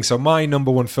interesting. So my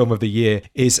number one film of the year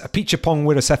is Apichatpong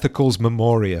Weerasethakul's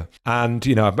Memoria. And,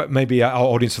 but maybe our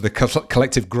audience for the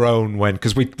collective groan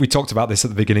because we talked about this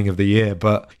at the beginning of the year.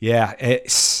 But yeah,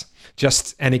 it's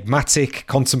just enigmatic,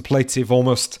 contemplative,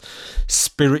 almost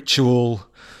spiritual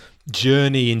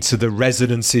journey into the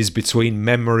resonances between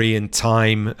memory and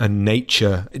time and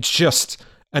nature. It's just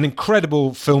an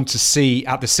incredible film to see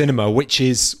at the cinema, which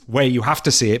is where you have to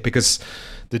see it because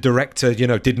the director,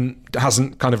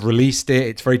 hasn't kind of released it.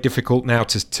 It's very difficult now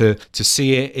to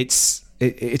see it.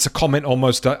 It's a comment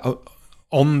almost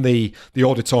on the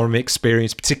auditorium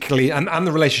experience, particularly, and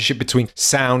the relationship between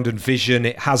sound and vision.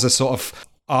 It has a sort of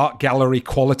art gallery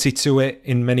quality to it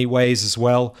in many ways as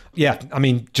well. Yeah, I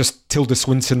mean, just Tilda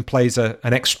Swinton plays an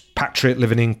expatriate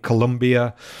living in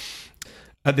Colombia.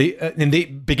 In the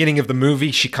beginning of the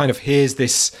movie, she kind of hears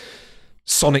this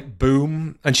sonic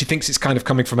boom and she thinks it's kind of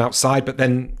coming from outside, but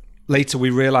then later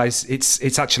we realize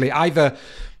it's actually either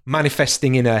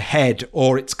manifesting in her head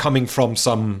or it's coming from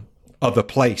some other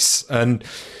place. And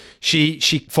she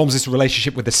forms this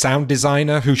relationship with the sound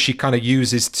designer who she kind of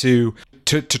uses to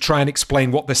try and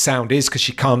explain what the sound is, because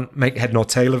she can't make head nor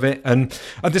tail of it. And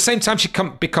at the same time, she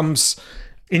becomes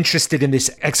interested in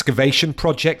this excavation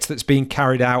project that's being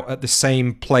carried out at the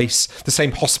same place, the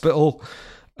same hospital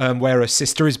where her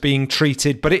sister is being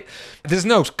treated. But there's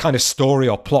no kind of story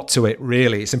or plot to it,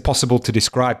 really. It's impossible to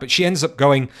describe. But she ends up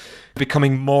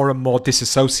becoming more and more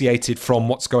disassociated from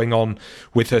what's going on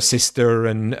with her sister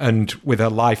and with her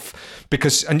life,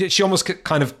 and she almost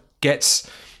kind of gets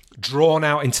drawn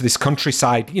out into this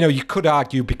countryside. You could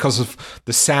argue because of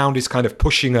the sound is kind of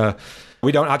pushing her.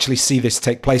 We don't actually see this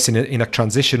take place in a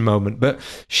transition moment, but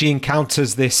she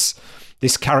encounters this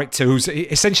character who's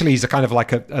essentially he's a kind of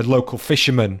like a local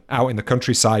fisherman out in the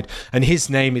countryside, and his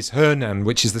name is Hernan,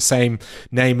 which is the same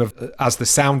name as the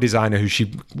sound designer who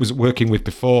she was working with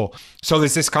before. So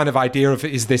there's this kind of idea of,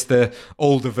 is this the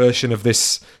older version of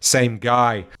this same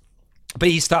guy? But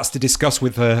he starts to discuss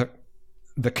with her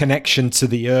the connection to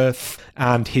the earth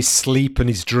and his sleep and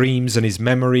his dreams and his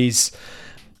memories.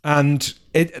 And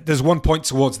there's one point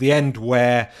towards the end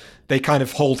where they kind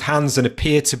of hold hands and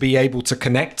appear to be able to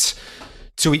connect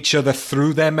to each other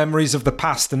through their memories of the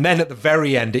past. And then at the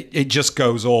very end, it just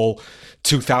goes all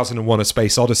 2001: A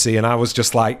Space Odyssey. And I was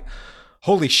just like,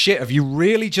 holy shit, have you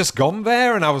really just gone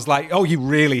there? And I was like, oh, you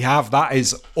really have. That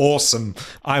is awesome.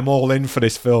 I'm all in for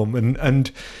this film.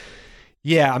 And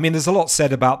yeah, I mean, there's a lot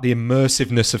said about the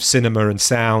immersiveness of cinema and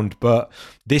sound, but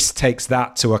this takes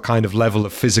that to a kind of level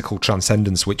of physical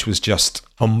transcendence, which was just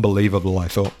unbelievable, I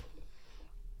thought.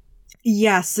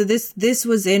 Yeah, so this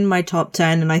was in my top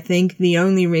 10, and I think the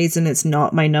only reason it's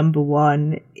not my number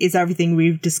one is everything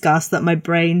we've discussed, that my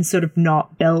brain's sort of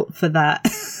not built for that.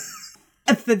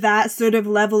 For that sort of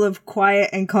level of quiet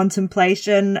and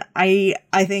contemplation. I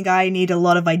think I need a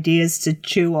lot of ideas to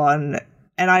chew on.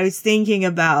 And I was thinking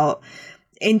about,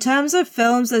 in terms of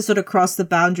films that sort of cross the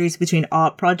boundaries between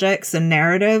art projects and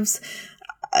narratives,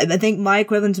 I think my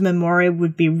equivalent to Memoria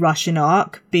would be Russian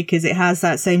Ark, because it has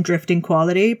that same drifting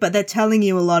quality, but they're telling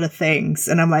you a lot of things.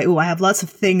 And I'm like, oh, I have lots of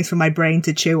things for my brain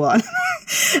to chew on.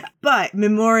 But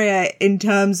Memoria, in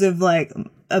terms of like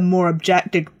a more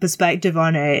objective perspective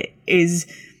on it,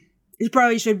 it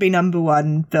probably should be number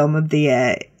one film of the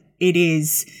year. It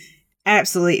is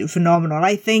absolutely phenomenal.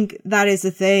 I think that is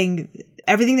the thing.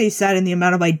 Everything they said and the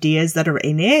amount of ideas that are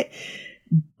in it,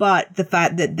 but the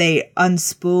fact that they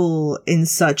unspool in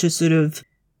such a sort of,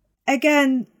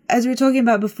 again, as we were talking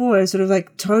about before, sort of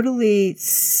like totally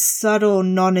subtle,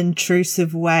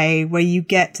 non-intrusive way where you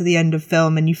get to the end of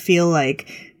film and you feel like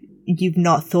you've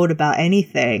not thought about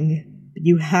anything.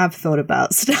 You have thought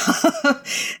about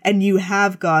stuff and you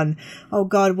have gone, oh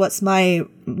God, what is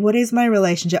my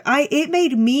relationship? It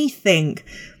made me think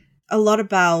a lot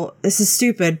about, this is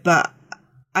stupid, but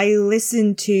I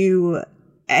listened to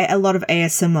a lot of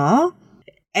ASMR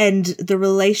and the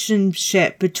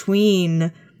relationship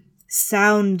between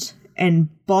sound and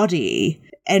body,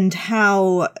 and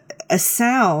how a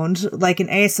sound like an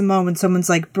ASMR, when someone's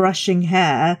like brushing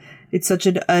hair, it's such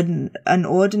an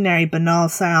ordinary banal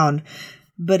sound,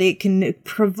 but it can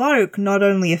provoke not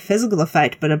only a physical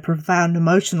effect but a profound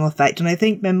emotional effect. And I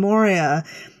think Memoria,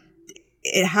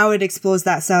 how it explores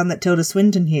that sound that Tilda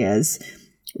Swinton hears,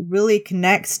 really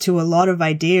connects to a lot of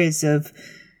ideas of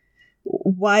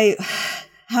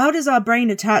how does our brain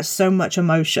attach so much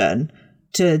emotion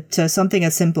to something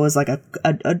as simple as like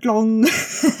a long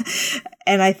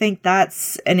and I think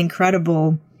that's an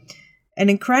incredible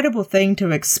thing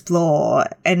to explore,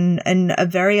 and a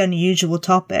very unusual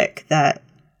topic that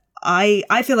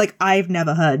I feel like I've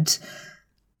never heard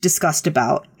discussed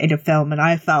about in a film, and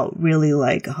I felt really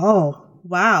like, oh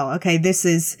wow, okay, this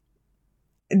is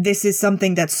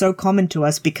something that's so common to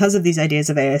us because of these ideas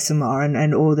of ASMR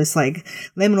and all this like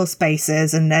liminal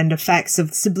spaces and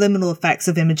subliminal effects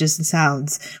of images and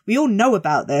sounds. We all know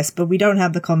about this, but we don't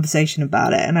have the conversation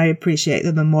about it. And I appreciate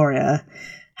that Memoria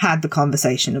had the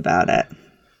conversation about it.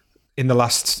 In the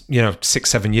last,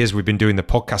 6-7 years we've been doing the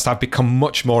podcast, I've become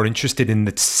much more interested in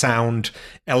the sound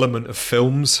element of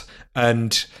films,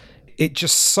 and it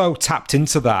just so tapped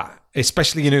into that.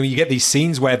 Especially, you get these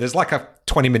scenes where there's like a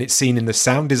 20-minute scene in the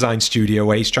sound design studio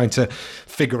where he's trying to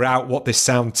figure out what this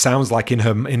sound sounds like in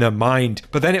her mind.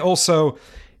 But then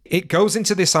it goes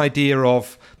into this idea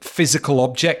of physical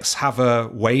objects have a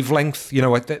wavelength.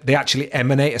 They actually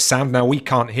emanate a sound. Now, we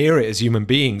can't hear it as human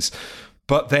beings,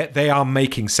 but they are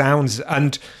making sounds.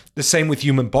 And the same with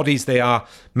human bodies, they are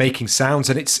making sounds.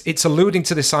 And it's alluding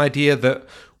to this idea that,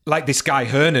 like, this guy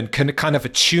Hernan can kind of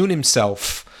attune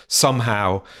himself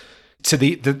somehow to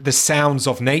the sounds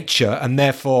of nature and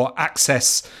therefore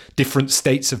access different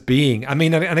states of being. I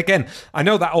mean, and again, I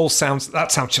know that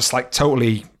sounds just like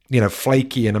totally,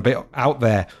 flaky and a bit out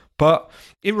there, but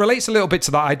it relates a little bit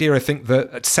to that idea. I think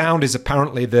that sound is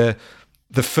apparently the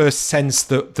first sense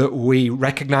that we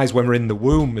recognize when we're in the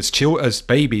womb as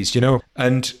babies,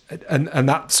 and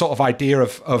that sort of idea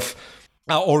of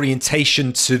our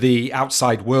orientation to the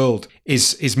outside world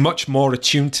is much more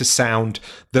attuned to sound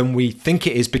than we think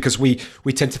it is, because we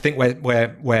tend to think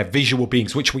we're visual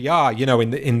beings, which we are,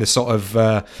 in the sort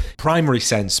of primary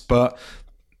sense. But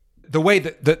the way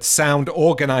that sound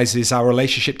organizes our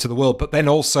relationship to the world, but then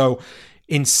also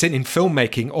in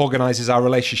filmmaking organizes our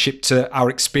relationship to our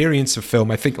experience of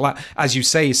film, I think, like, as you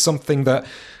say, is something that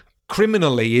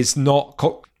criminally is not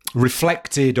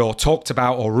reflected or talked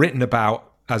about or written about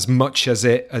as much as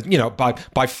it,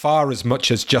 by far as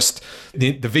much as just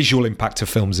the visual impact of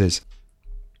films is.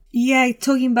 Yeah,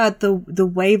 talking about the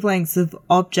wavelengths of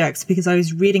objects, because I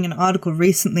was reading an article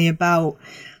recently about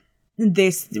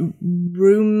this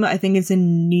room, I think it's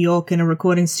in New York, in a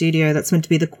recording studio that's meant to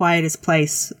be the quietest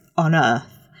place on Earth.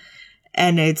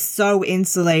 And it's so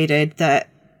insulated that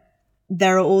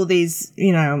there are all these,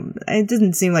 it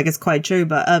doesn't seem like it's quite true,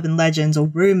 but urban legends or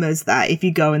rumors that if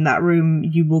you go in that room,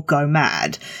 you will go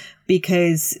mad.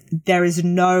 Because there is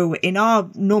in our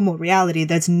normal reality,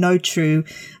 there's no true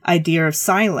idea of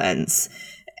silence.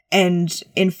 And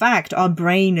in fact, our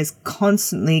brain is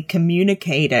constantly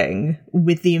communicating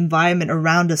with the environment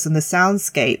around us and the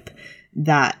soundscape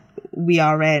that we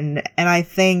are in. And I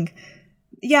think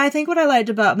what I liked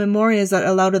about Memoria is that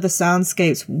a lot of the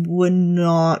soundscapes were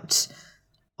not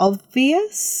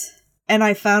obvious. And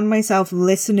I found myself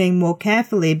listening more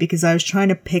carefully because I was trying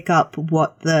to pick up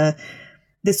what the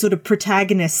sort of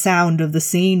protagonist sound of the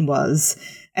scene was.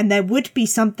 And there would be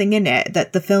something in it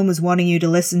that the film was wanting you to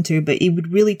listen to, but it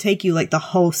would really take you like the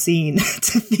whole scene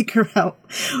to figure out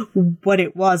what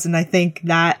it was. And I think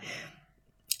that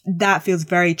feels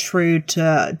very true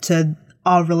to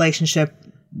our relationship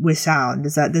with sound,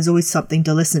 is that there's always something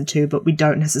to listen to, but we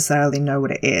don't necessarily know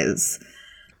what it is.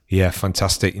 Yeah,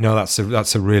 fantastic. That's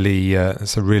a really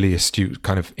astute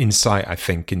kind of insight, I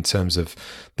think, in terms of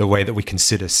the way that we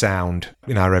consider sound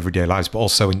in our everyday lives, but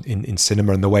also in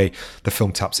cinema, and the way the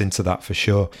film taps into that for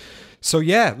sure. So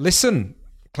yeah, listen,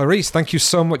 Clarisse, thank you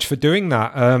so much for doing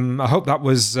that. I hope that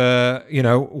was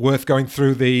worth going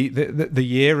through the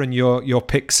year and your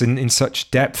picks in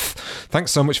such depth.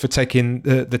 Thanks so much for taking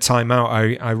the time out.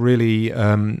 I really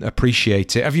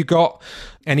appreciate it. Have you got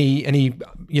any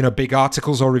big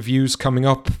articles or reviews coming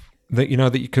up that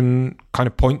you can kind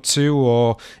of point to,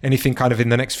 or anything kind of in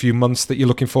the next few months that you're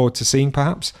looking forward to seeing,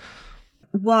 perhaps?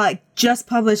 Well, I just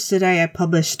published today. I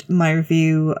published my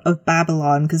review of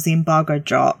Babylon because the embargo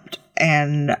dropped,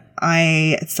 and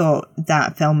I thought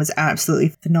that film was absolutely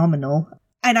phenomenal.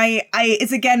 And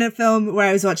it's again a film where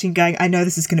I was watching going, I know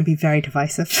this is going to be very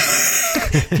divisive.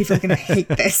 People are going to hate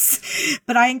this.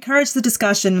 But I encourage the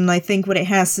discussion, and I think what it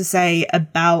has to say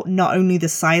about not only the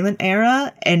silent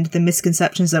era and the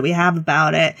misconceptions that we have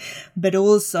about it, but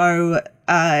also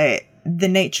the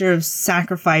nature of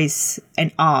sacrifice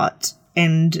and art.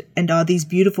 And are these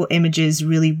beautiful images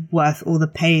really worth all the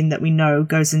pain that we know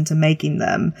goes into making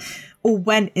them, or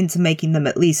went into making them,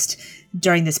 at least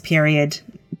during this period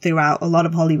throughout a lot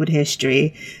of Hollywood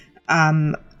history?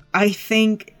 I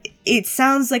think it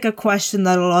sounds like a question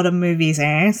that a lot of movies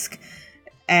ask.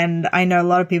 And I know a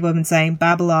lot of people have been saying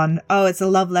Babylon, it's a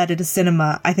love letter to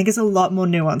cinema. I think it's a lot more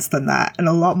nuanced than that and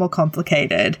a lot more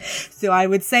complicated. So I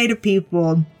would say to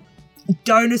people,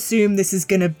 don't assume this is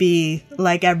going to be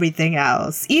like everything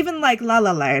else. Even like La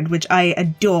La Land, which I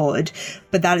adored,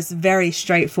 but that is very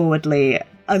straightforwardly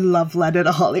a love letter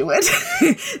to Hollywood.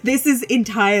 This is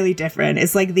entirely different.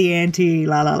 It's like the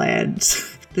anti-La La Land,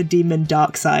 the demon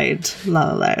dark side La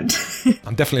La Land.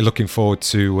 I'm definitely looking forward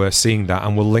to seeing that,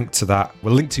 and we'll link to that.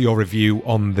 We'll link to your review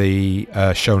on the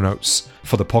show notes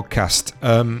for the podcast.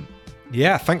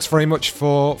 Yeah, thanks very much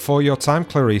for your time,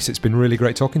 Clarisse. It's been really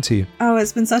great talking to you. Oh,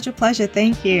 it's been such a pleasure.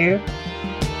 Thank you.